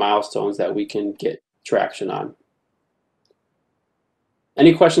good milestones that we can get traction on.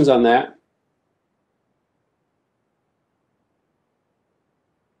 Any questions on that?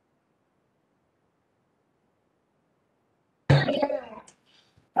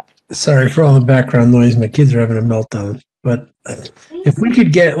 Sorry for all the background noise. My kids are having a meltdown. But if we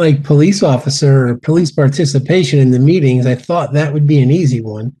could get like police officer or police participation in the meetings, I thought that would be an easy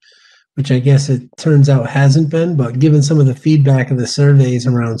one, which I guess it turns out hasn't been. But given some of the feedback of the surveys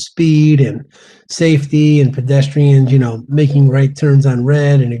around speed and safety and pedestrians, making right turns on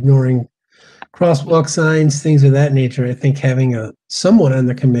red and ignoring crosswalk signs, things of that nature, I think having someone on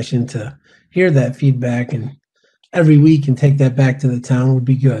the commission to hear that feedback and every week and take that back to the town would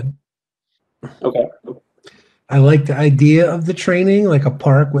be good. Okay. I like the idea of the training, like a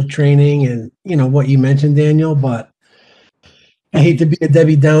park with training and, what you mentioned, Daniel, but I hate to be a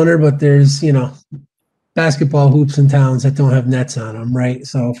Debbie Downer, but there's, basketball hoops in towns that don't have nets on them, right?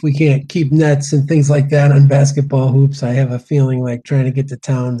 So if we can't keep nets and things like that on basketball hoops, I have a feeling like trying to get the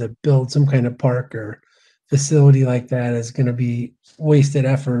town to build some kind of park or facility like that is going to be wasted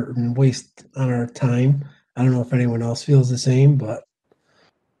effort and waste on our time. I don't know if anyone else feels the same, but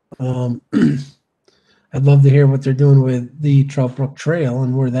I'd love to hear what they're doing with the Trout Brook Trail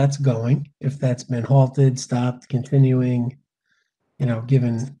and where that's going, if that's been halted, stopped, continuing,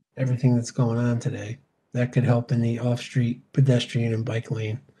 given everything that's going on today. That could help in the off-street pedestrian and bike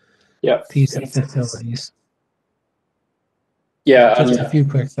lane piece of facilities. Yeah. Just a few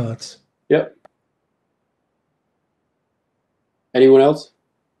quick thoughts. Yep. Anyone else?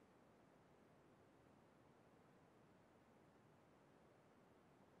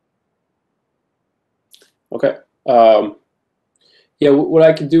 Okay. Yeah, what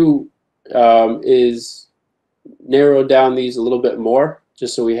I could do is narrow down these a little bit more,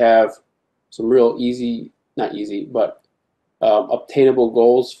 just so we have some real not easy, but obtainable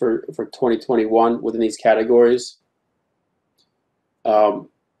goals for 2021 within these categories. The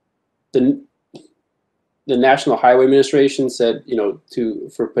National Highway Administration said,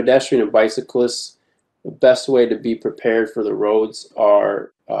 for pedestrian and bicyclists, the best way to be prepared for the roads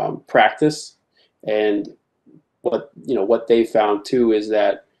are practice. And what they found too is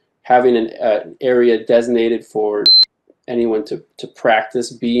that having an area designated for anyone to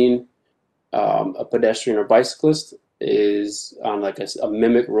practice being a pedestrian or bicyclist is on like a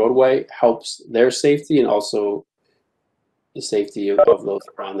mimic roadway helps their safety and also the safety of those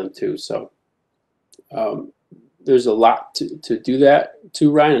around them too. So there's a lot to do that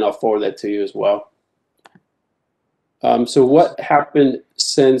too, Ryan, and I'll forward that to you as well. So what happened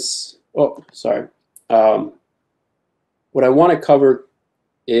since, what I want to cover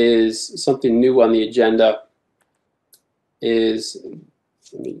is something new on the agenda is,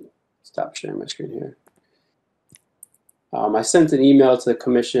 let me stop sharing my screen here. I sent an email to the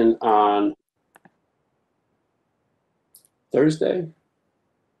commission on Thursday.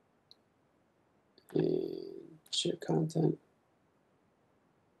 And share content.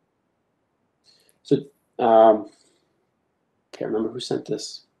 So, can't remember who sent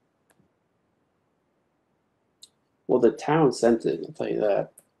this. Well, the town sent it, I'll tell you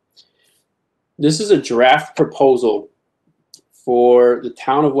that. This is a draft proposal for the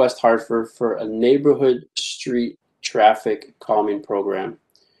town of West Hartford for a neighborhood street traffic calming program.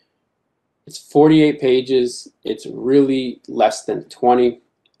 It's 48 pages. It's really less than 20.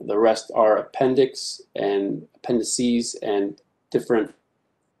 The rest are appendices and different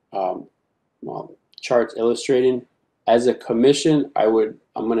charts illustrating. As a commission, I'm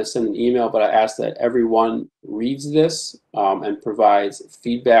going to send an email, but I ask that everyone reads this and provides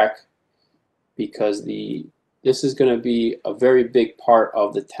feedback, because this is going to be a very big part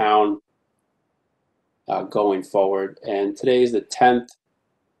of the town going forward. And today is the 10th.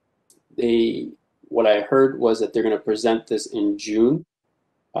 What I heard was that they're going to present this in June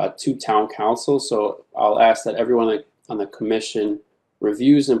to town council. So I'll ask that everyone on the commission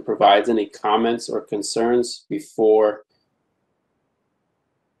reviews and provides any comments or concerns before,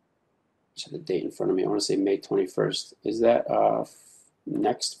 I have the date in front of me. I want to say May 21st. Is that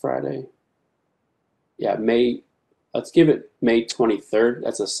next Friday? Yeah, let's give it May 23rd.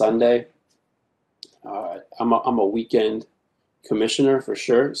 That's a Sunday. I'm a weekend commissioner for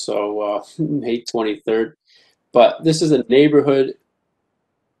sure, so May 23rd. But this is a neighborhood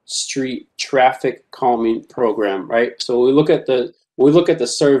street traffic calming program, right? So when we look at the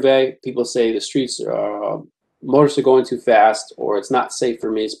survey, people say the streets motorists are going too fast, or it's not safe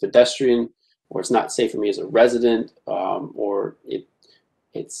for me as a pedestrian, or it's not safe for me as a resident, or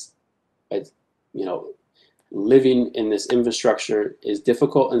it's living in this infrastructure is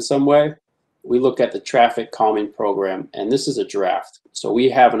difficult in some way. We look at the traffic calming program, and this is a draft. So we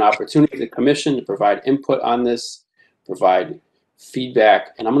have an opportunity, the commission, to provide input on this, provide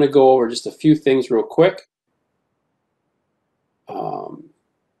feedback, and I'm going to go over just a few things real quick.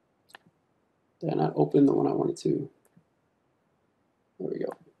 Did I not open the one I wanted to? There we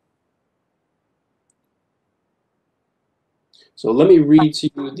go. So let me read to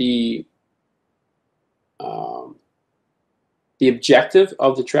you the objective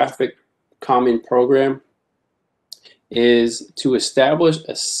of the traffic calming program is to establish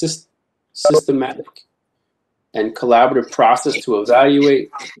a systematic and collaborative process to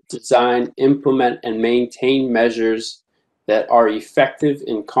evaluate, design, implement, and maintain measures that are effective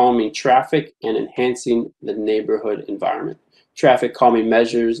in calming traffic and enhancing the neighborhood environment. Traffic calming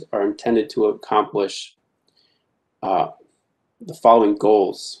measures are intended to accomplish the following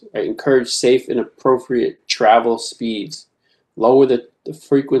goals: right? Encourage safe and appropriate travel speeds, lower the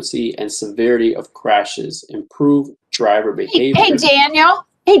frequency and severity of crashes, improve driver behavior. Hey, Daniel.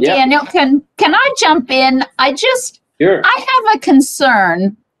 Hey, Yep. Daniel, can I jump in? Sure. I have a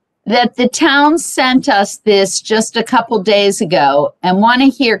concern that the town sent us this just a couple days ago and want to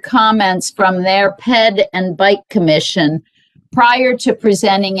hear comments from their Ped and Bike Commission prior to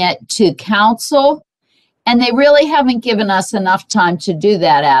presenting it to council. And they really haven't given us enough time to do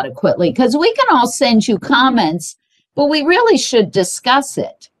that adequately, because we can all send you comments, but we really should discuss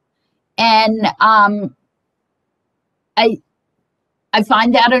it. And I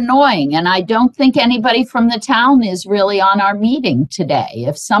find that annoying, and I don't think anybody from the town is really on our meeting today.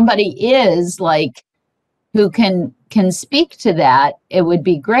 If somebody is, like, who can speak to that, it would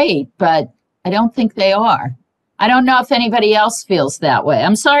be great, but I don't think they are. I don't know if anybody else feels that way.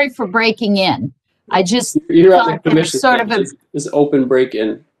 I'm sorry for breaking in. I just You're on the thought it was commission. sort of a this open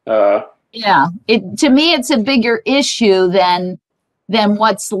break-in. yeah. To me, it's a bigger issue than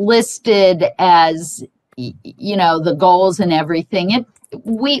what's listed as, you know, the goals and everything.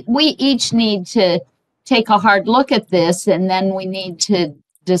 We each need to take a hard look at this, and then we need to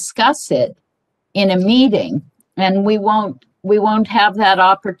discuss it in a meeting, and we won't have that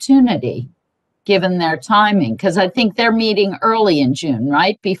opportunity given their timing, because I think they're meeting early in June,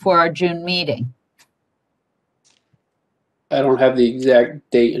 right? Before our June meeting. I don't have the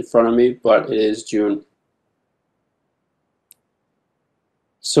exact date in front of me, but it is June.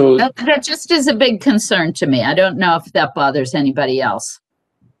 So That just is a big concern to me. I don't know if that bothers anybody else.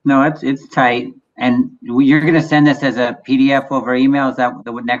 No, it's tight. And you're going to send this as a PDF over email? Is that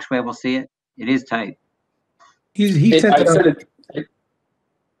the next way we'll see it? It is tight. He sent it out.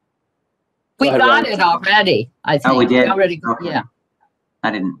 We ahead, got Ryan. it already, I think. Oh, we did? Already, Okay. yeah.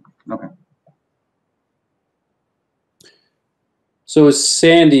 I didn't. Okay. So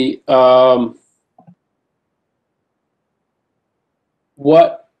Sandy,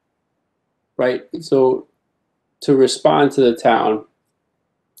 what, right? So to respond to the town,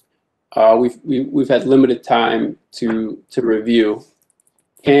 we've had limited time to review.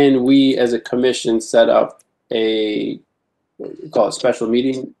 Can we, as a commission, set up a, what we call a special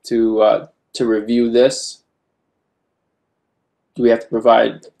meeting to review this? Do we have to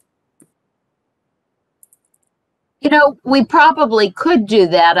provide? You know, we probably could do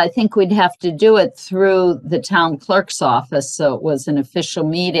that. I think we'd have to do it through the town clerk's office, so it was an official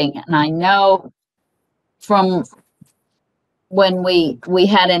meeting. And I know from when we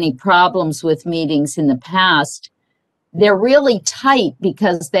had any problems with meetings in the past, they're really tight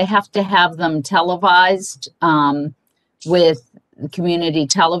because they have to have them televised with community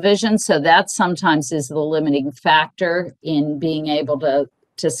television. So that sometimes is the limiting factor in being able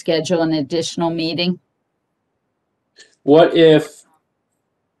to schedule an additional meeting. What if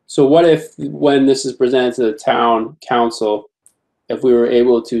when this is presented to the town council, if we were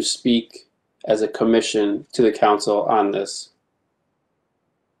able to speak as a commission to the council on this?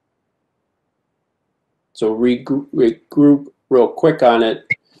 So regroup real quick on it,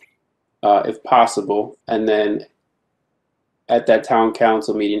 if possible, and then at that town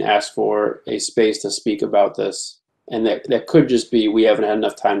council meeting, ask for a space to speak about this. And that could just be, we haven't had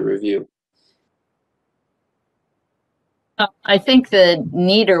enough time to review. I think the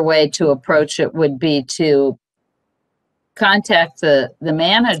neater way to approach it would be to contact the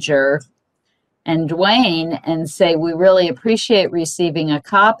manager and Dwayne and say, we really appreciate receiving a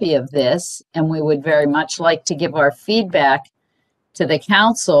copy of this, and we would very much like to give our feedback to the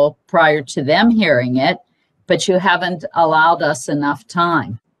council prior to them hearing it, but you haven't allowed us enough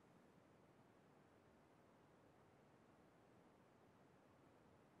time.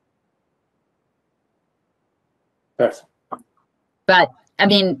 Perfect. But I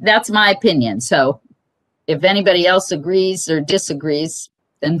mean, that's my opinion. So if anybody else agrees or disagrees,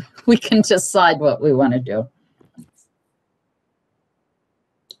 then we can decide what we want to do.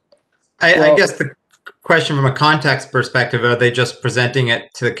 I guess the question from a context perspective, are they just presenting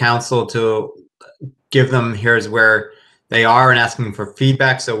it to the council to give them, here's where they are, and asking for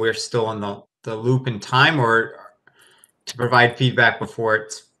feedback, so we're still in the loop in time, or to provide feedback before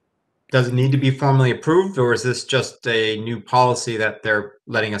it's does it need to be formally approved, or is this just a new policy that they're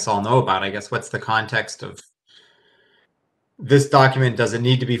letting us all know about? I guess what's the context of this document? Does it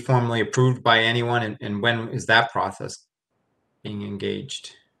need to be formally approved by anyone, and when is that process being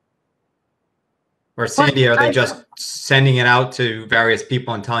engaged? Or Sandy, are they just sending it out to various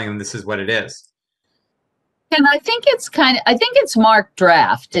people and telling them this is what it is? And I think it's marked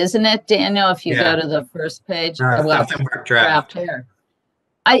draft, isn't it, Daniel? If you Yeah. go to the first page, Definitely marked draft. here.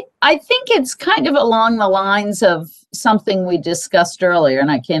 I think it's kind of along the lines of something we discussed earlier, and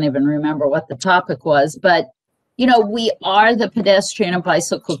I can't even remember what the topic was, but you know, we are the Pedestrian and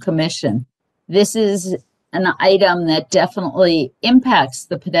Bicycle Commission. This is an item that definitely impacts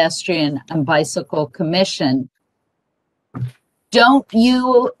the Pedestrian and Bicycle Commission. Don't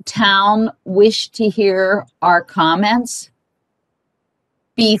you, town, wish to hear our comments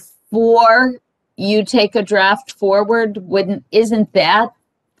before you take a draft forward? Isn't that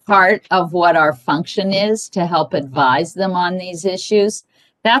part of what our function is, to help advise them on these issues?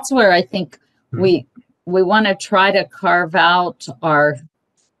 That's where I think we want to try to carve out our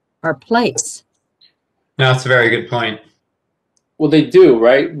place. No, that's a very good point. Well, they do,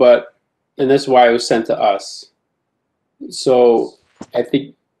 right? And that's why it was sent to us. So I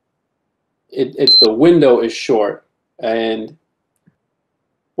think it's the window is short. And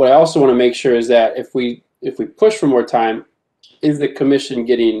what I also want to make sure is that if we push for more time, is the commission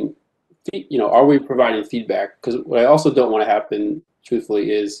getting, are we providing feedback? Because what I also don't want to happen,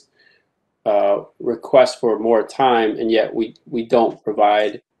 truthfully, is request for more time, and yet we don't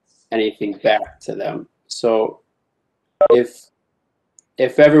provide anything back to them. So if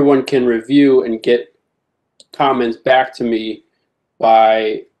everyone can review and get comments back to me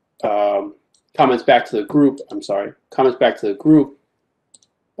by comments back to the group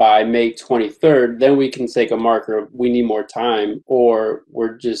by May 23rd, then we can take a marker of we need more time, or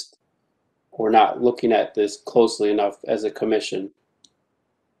we're not looking at this closely enough as a commission.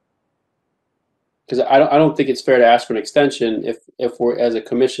 Because I don't think it's fair to ask for an extension if we're, as a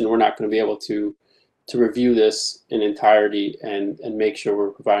commission, we're not going to be able to review this in entirety and make sure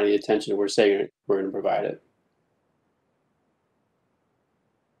we're providing the attention we're saying we're going to provide it.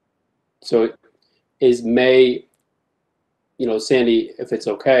 So is May, Sandy, if it's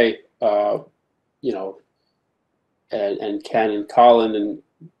okay, and Ken and Colin and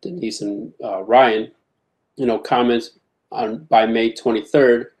Denise and Ryan, comments by May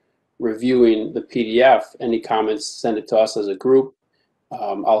 23rd, reviewing the PDF. Any comments, send it to us as a group.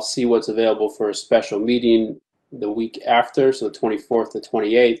 I'll see what's available for a special meeting the week after, so the 24th to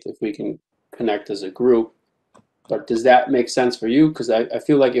 28th, if we can connect as a group. But does that make sense for you? Because I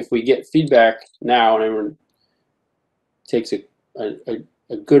feel like if we get feedback now and everyone takes a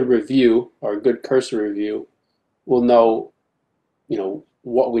good review or a good cursory review, we'll know,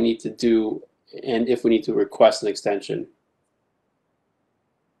 what we need to do and if we need to request an extension.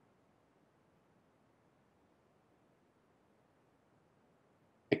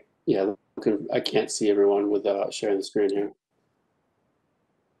 Yeah, I can't see everyone with sharing the screen here.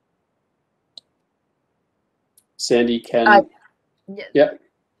 Sandy, Ken, yeah.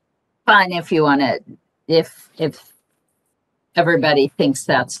 Fine if you want to, if everybody thinks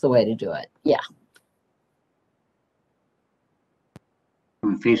that's the way to do it. Yeah.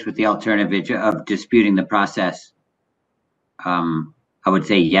 When faced with the alternative of disputing the process, I would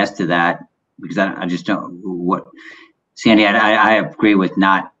say yes to that, because I just don't, Sandy, I agree with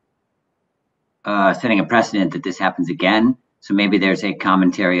not setting a precedent that this happens again. So maybe there's a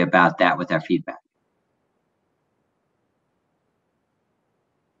commentary about that with our feedback.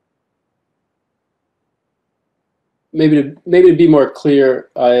 Maybe to be more clear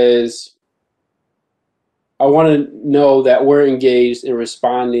is I want to know that we're engaged in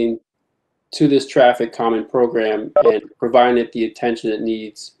responding to this traffic calming program and providing it the attention it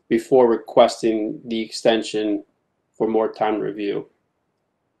needs before requesting the extension for more time to review.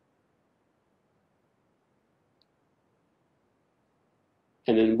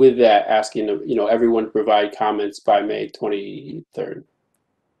 And then with that, asking everyone to provide comments by May 23rd.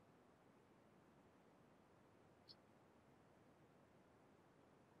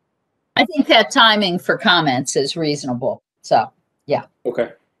 I think that timing for comments is reasonable. So, yeah.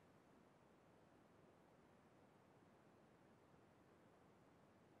 Okay.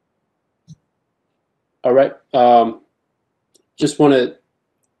 All right. Just want to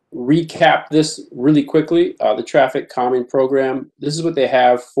recap this really quickly. The traffic calming program, this is what they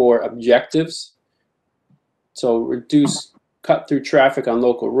have for objectives. So reduce cut through traffic on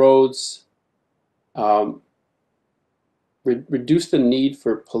local roads, reduce the need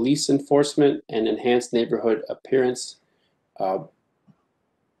for police enforcement and enhance neighborhood appearance,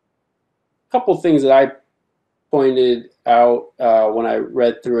 couple things that I pointed out when I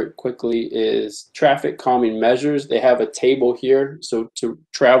read through it quickly is traffic calming measures. They have a table here. So to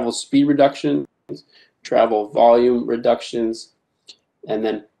travel speed reductions, travel volume reductions, and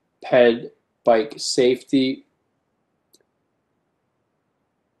then ped bike safety.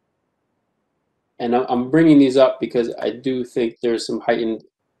 And I'm bringing these up because I do think there's some heightened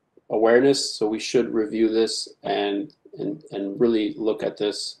awareness, so we should review this and really look at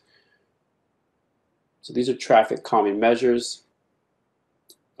this. So these are traffic calming measures.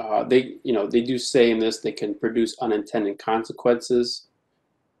 They do say in this they can produce unintended consequences.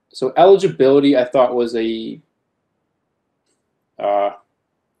 So eligibility, I thought, was a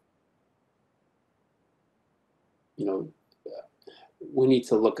we need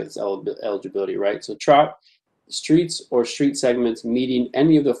to look at eligibility, right? So streets or street segments meeting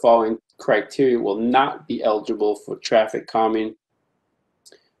any of the following criteria will not be eligible for traffic calming.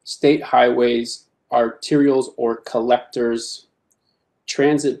 State highways, arterials or collectors,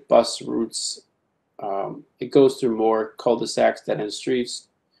 transit bus routes. It goes through more cul-de-sacs, dead-end streets,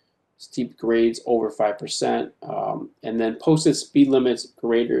 steep grades over 5%, and then posted speed limits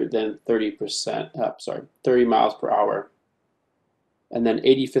greater than 30 miles per hour. And then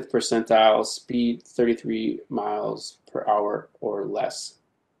 85th percentile speed, 33 miles per hour or less.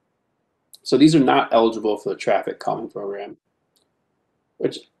 So these are not eligible for the traffic calming program,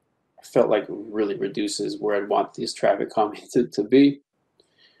 which I felt like really reduces where I'd want these traffic calming to be.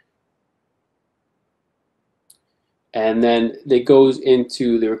 And then it goes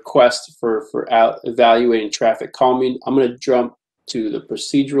into the request for evaluating traffic calming. I'm going to jump to the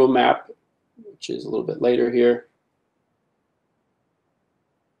procedural map, which is a little bit later here.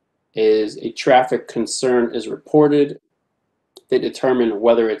 Is a traffic concern is reported. They determine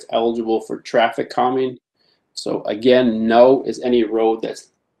whether it's eligible for traffic calming. So again, no is any road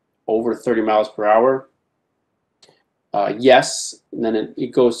that's over 30 miles per hour. Yes, and then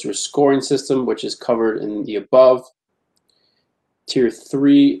it goes through a scoring system, which is covered in the above. Tier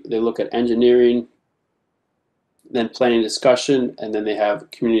 3, they look at engineering, then planning discussion, and then they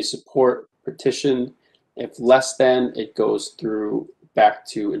have community support, petition. If less than, it goes through back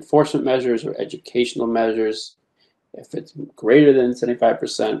to enforcement measures or educational measures. If it's greater than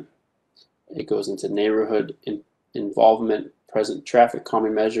 75%, it goes into neighborhood involvement, present traffic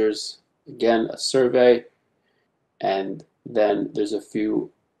calming measures, again, a survey, and then there's a few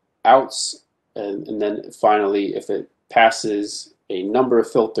outs, and then finally, if it passes a number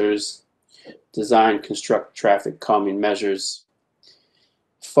of filters, design, construct traffic calming measures,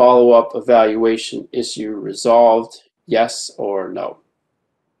 follow-up evaluation, issue resolved, yes or no.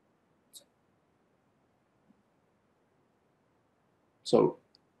 So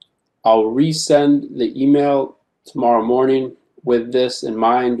I'll resend the email tomorrow morning with this in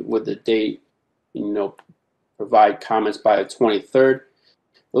mind, with the date, provide comments by the 23rd.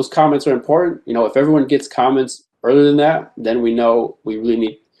 Those comments are important. If everyone gets comments earlier than that, then we know we really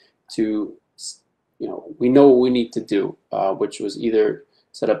need to, we know what we need to do, which was either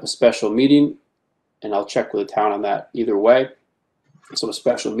set up a special meeting, and I'll check with the town on that either way. So a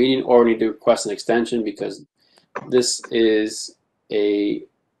special meeting, or we need to request an extension because this is a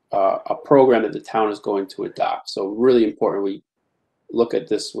program that the town is going to adopt. So really important we look at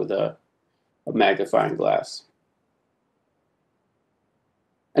this with a magnifying glass.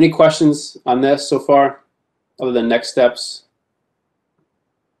 Any questions on this so far, other than next steps?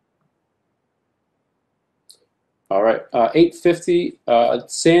 All right, 8:50,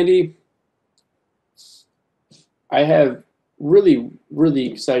 Sandy, I have really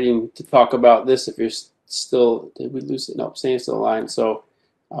exciting to talk about this. If you're still, did we lose it? No, Sandy's still online. So,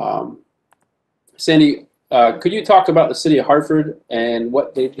 Sandy, could you talk about the city of Hartford and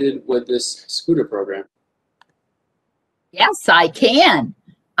what they did with this scooter program? Yes, I can.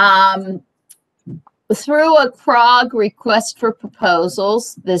 Through a CROG request for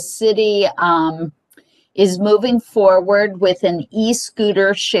proposals, the city is moving forward with an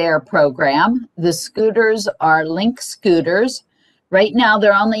e-scooter share program. The scooters are Link scooters. Right now,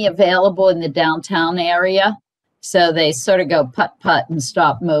 they're only available in the downtown area. So they sort of go putt-putt and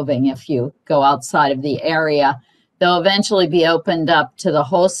stop moving if you go outside of the area. They'll eventually be opened up to the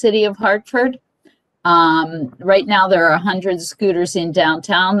whole city of Hartford. Right now, there are 100 scooters in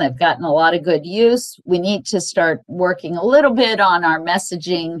downtown. They've gotten a lot of good use. We need to start working a little bit on our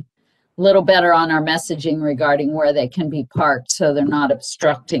messaging, a little better on our messaging regarding where they can be parked so they're not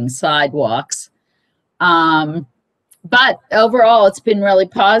obstructing sidewalks. But overall, it's been really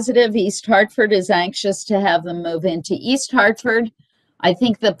positive. East Hartford is anxious to have them move into East Hartford. I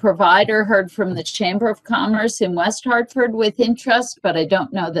think the provider heard from the Chamber of Commerce in West Hartford with interest, but I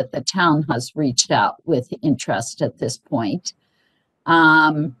don't know that the town has reached out with interest at this point.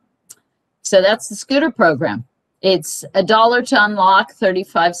 So that's the scooter program. It's $1 to unlock,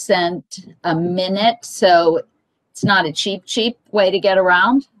 35 cents a minute. So it's not a cheap way to get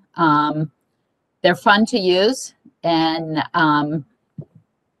around. They're fun to use, and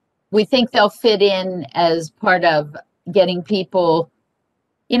we think they'll fit in as part of getting people,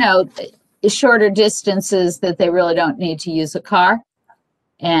 you know, shorter distances that they really don't need to use a car.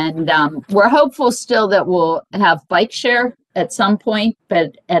 And we're hopeful still that we'll have bike share at some point,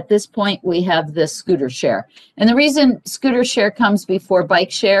 but at this point we have the scooter share. And the reason scooter share comes before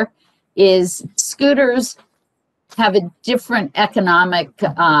bike share is scooters have a different economic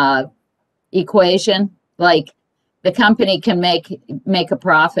equation. Like the company can make a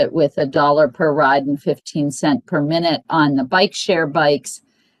profit with $1 per ride and 15 cents per minute. On the bike share bikes,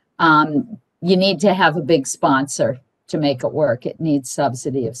 you need to have a big sponsor to make it work. It needs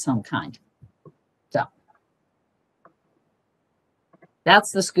subsidy of some kind. So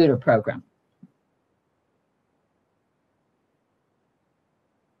that's the scooter program.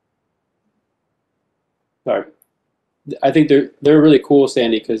 Sorry. I think they're really cool,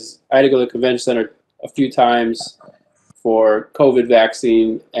 Sandy, because I had to go to the convention center a few times for COVID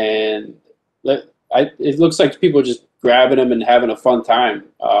vaccine, and it looks like people are just grabbing them and having a fun time.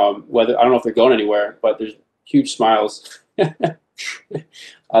 Whether I don't know if they're going anywhere, but there's huge smiles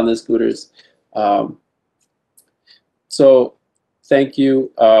on the scooters. So thank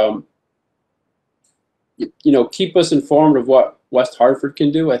you. You know, keep us informed of what West Hartford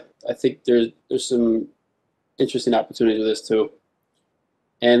can do. I think there's some interesting opportunities with this too.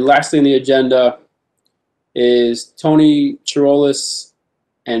 And lastly on the agenda is Tony Chirolis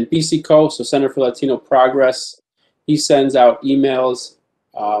and BCCO, so Center for Latino Progress. He sends out emails.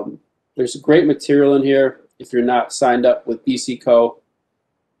 There's great material in here if you're not signed up with BCCO.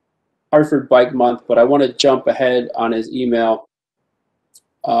 Hartford Bike Month, but I want to jump ahead on his email.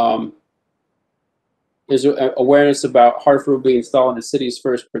 There's awareness about Hartford will be installing the city's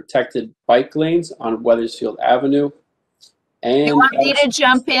first protected bike lanes on Wethersfield Avenue. And you want me to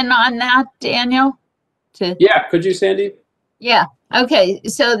jump in on that, Daniel? Yeah, could you, Sandy? Yeah. Okay.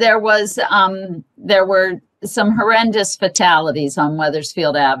 So there were some horrendous fatalities on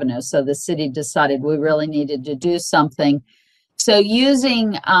Wethersfield Avenue. So the city decided we really needed to do something. So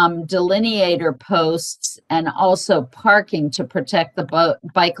using delineator posts and also parking to protect the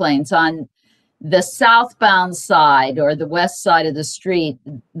bike lanes on the southbound side or the west side of the street,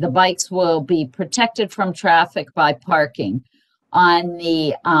 the bikes will be protected from traffic by parking. On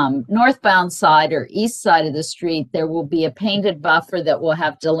the northbound side or east side of the street, there will be a painted buffer that will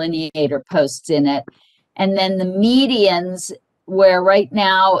have delineator posts in it. And then the medians, where right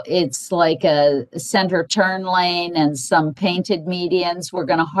now it's like a center turn lane and some painted medians, we're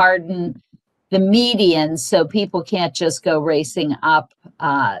going to harden the medians so people can't just go racing up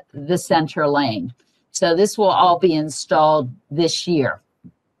the center lane. So this will all be installed this year.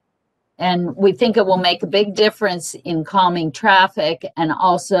 And we think it will make a big difference in calming traffic, and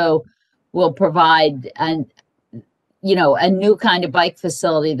also will provide a new kind of bike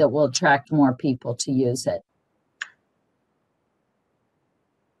facility that will attract more people to use it.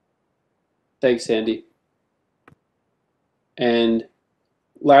 Thanks, Sandy. And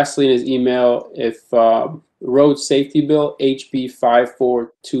lastly, in his email, if road safety bill HB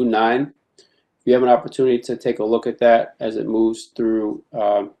 5429, if you have an opportunity to take a look at that as it moves through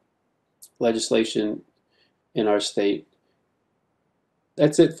legislation in our state.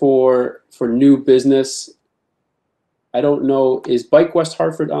 That's it for new business. I don't know, is Bike West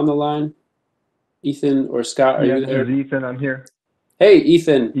Hartford on the line? Ethan or Scott, are you there? This is Ethan, I'm here. Hey,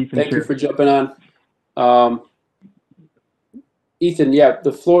 Ethan, thank here. you for jumping on. Ethan, yeah,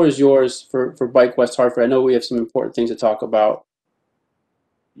 the floor is yours for Bike West Hartford. I know we have some important things to talk about.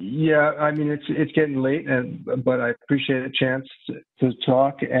 Yeah, I mean, it's getting late, but I appreciate a chance to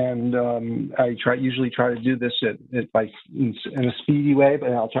talk, and I usually try to do this in a speedy way,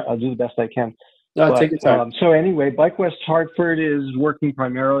 but I'll do the best I can. No, take your time. So anyway, Bike West Hartford is working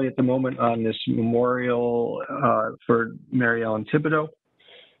primarily at the moment on this memorial for Mary Ellen Thibodeau,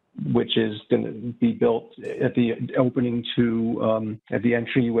 which is going to be built at the opening to at the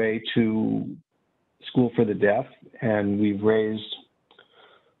entryway to School for the Deaf, and we've raised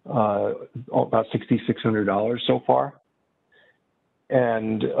about $6,600 so far,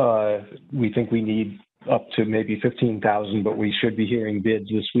 and we think we need up to maybe 15,000, but we should be hearing bids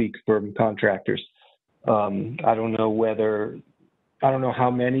this week from contractors. I don't know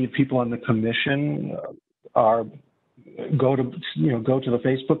how many people on the commission are go to the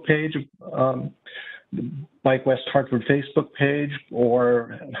Facebook page, the Bike West Hartford Facebook page,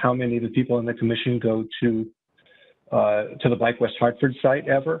 or how many of the people in the commission go to the Bike West Hartford site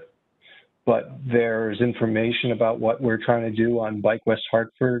ever. But there's information about what we're trying to do on Bike West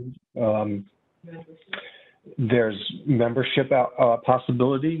Hartford. There's membership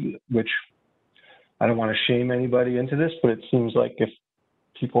possibility, which I don't want to shame anybody into this, but it seems like if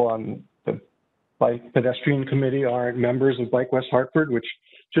people on the Bike Pedestrian Committee aren't members of Bike West Hartford, which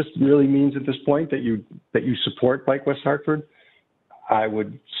just really means at this point that you support Bike West Hartford, I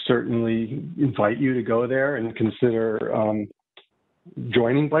would certainly invite you to go there and consider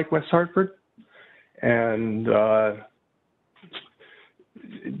joining Bike West Hartford. And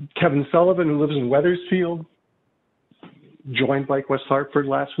Kevin Sullivan, who lives in Wethersfield, joined Bike West Hartford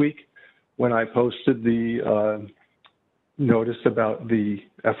last week when I posted the notice about the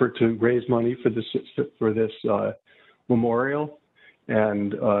effort to raise money for this memorial.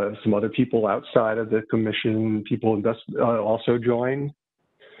 And some other people outside of the commission, people also joined.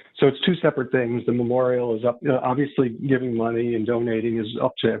 So it's two separate things. The memorial is up, obviously giving money and donating is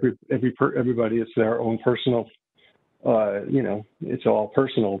up to everybody. It's their own personal, it's all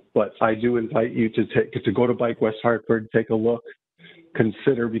personal. But I do invite you to go to Bike West Hartford, take a look,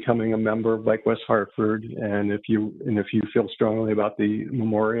 consider becoming a member of Bike West Hartford. And if you feel strongly about the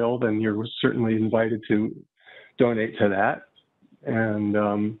memorial, then you're certainly invited to donate to that.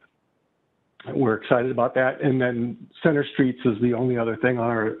 And we're excited about that. And then Center Streets is the only other thing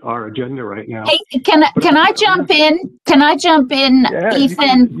on our agenda right now. Hey, can I jump in? Can I jump in, yeah,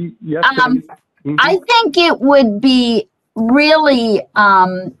 Ethan? Yes, I think it would be really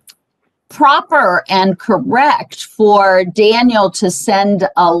proper and correct for Daniel to send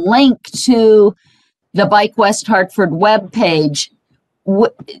a link to the Bike West Hartford webpage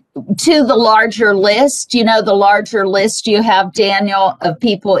to the larger list. You know, the larger list you have, Daniel, of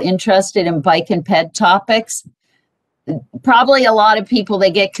people interested in bike and ped topics. Probably a lot of people,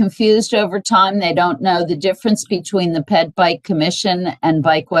 they get confused over time. They don't know the difference between the Ped Bike Commission and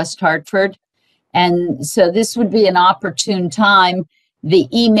Bike West Hartford. And so this would be an opportune time. The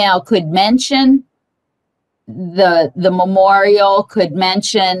email could mention the memorial, could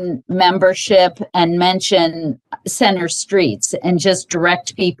mention membership, and mention Center Streets, and just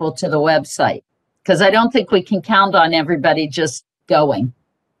direct people to the website. Because I don't think we can count on everybody just going.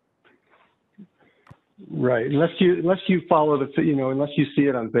 Right, unless you follow unless you see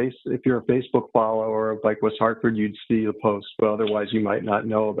it on if you're a Facebook follower of Bike West Hartford, you'd see the post, but otherwise you might not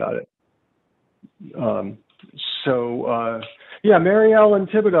know about it. Yeah, Mary Ellen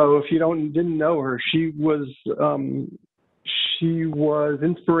Thibodeau, if you didn't know her, she was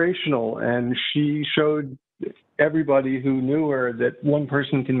inspirational, and she showed everybody who knew her that one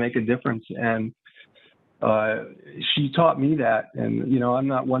person can make a difference. And she taught me that. And I'm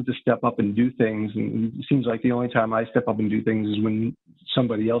not one to step up and do things, and it seems like the only time I step up and do things is when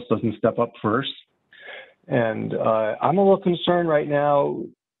somebody else doesn't step up first. And I'm a little concerned right now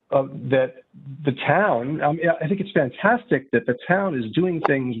that the town, I think it's fantastic that the town is doing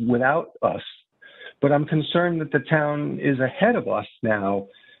things without us, but I'm concerned that the town is ahead of us now.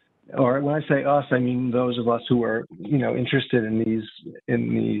 Or when I say us, I mean those of us who are, interested in these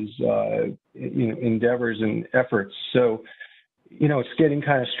endeavors and efforts. So, it's getting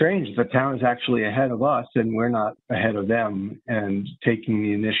kind of strange. The town is actually ahead of us, and we're not ahead of them, and taking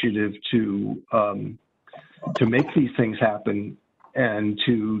the initiative to make these things happen, and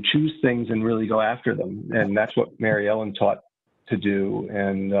to choose things and really go after them. And that's what Mary Ellen taught to do,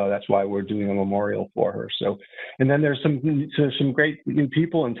 and that's why we're doing a memorial for her. So, and then there's some great new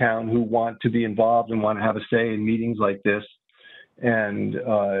people in town who want to be involved and want to have a say in meetings like this. And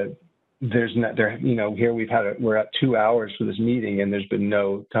here we're at 2 hours for this meeting, and there's been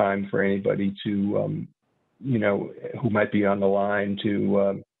no time for anybody to who might be on the line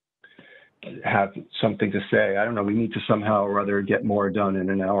to have something to say. I don't know, we need to somehow or other get more done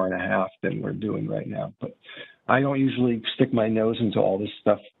in an hour and a half than we're doing right now. But I don't usually stick my nose into all this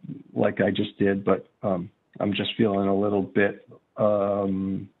stuff like I just did, but I'm just feeling a little bit,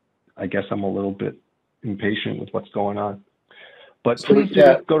 I guess I'm a little bit impatient with what's going on. But please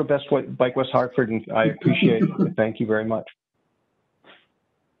go to Bike West Hartford, and I appreciate it. Thank you very much.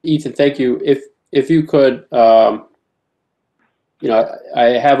 Ethan, thank you. If you could, I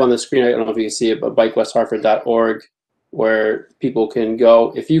have on the screen, I don't know if you can see it, but bikewesthartford.org, where people can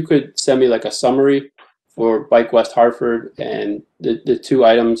go. If you could send me like a summary for Bike West Hartford and the two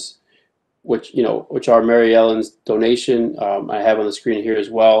items, which are Mary Ellen's donation. I have on the screen here as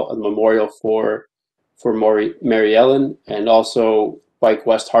well a memorial for Mary Ellen, and also Bike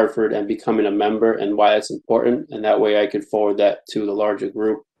West Hartford and becoming a member and why that's important. And that way I could forward that to the larger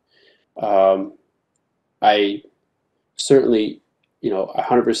group. I certainly,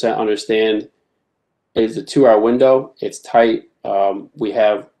 100% understand it's a 2-hour window. It's tight. We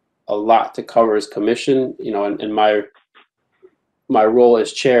have a lot to cover as commission, and my role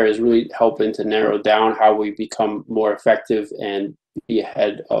as chair is really helping to narrow down how we become more effective and be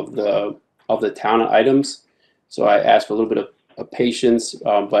ahead of the town items. So I ask for a little bit of patience,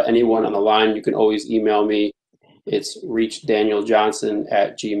 but anyone on the line, you can always email me. It's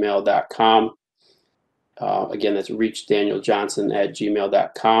reachdanieljohnson@gmail.com. Again, that's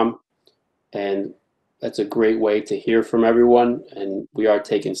reachdanieljohnson@gmail.com. And that's a great way to hear from everyone. And we are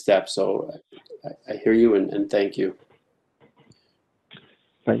taking steps. So I hear you and thank you.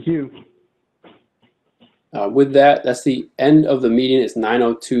 Thank you. With that, that's the end of the meeting. It's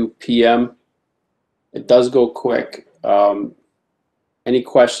 9:02 p.m. It does go quick. Any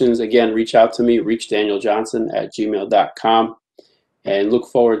questions, again, reach out to me, reachdanieljohnson@gmail.com. And look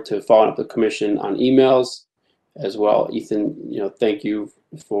forward to following up the commission on emails as well. Ethan, thank you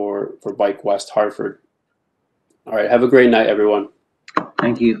for Bike West Hartford. All right, have a great night, everyone.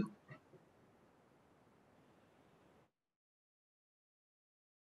 Thank you.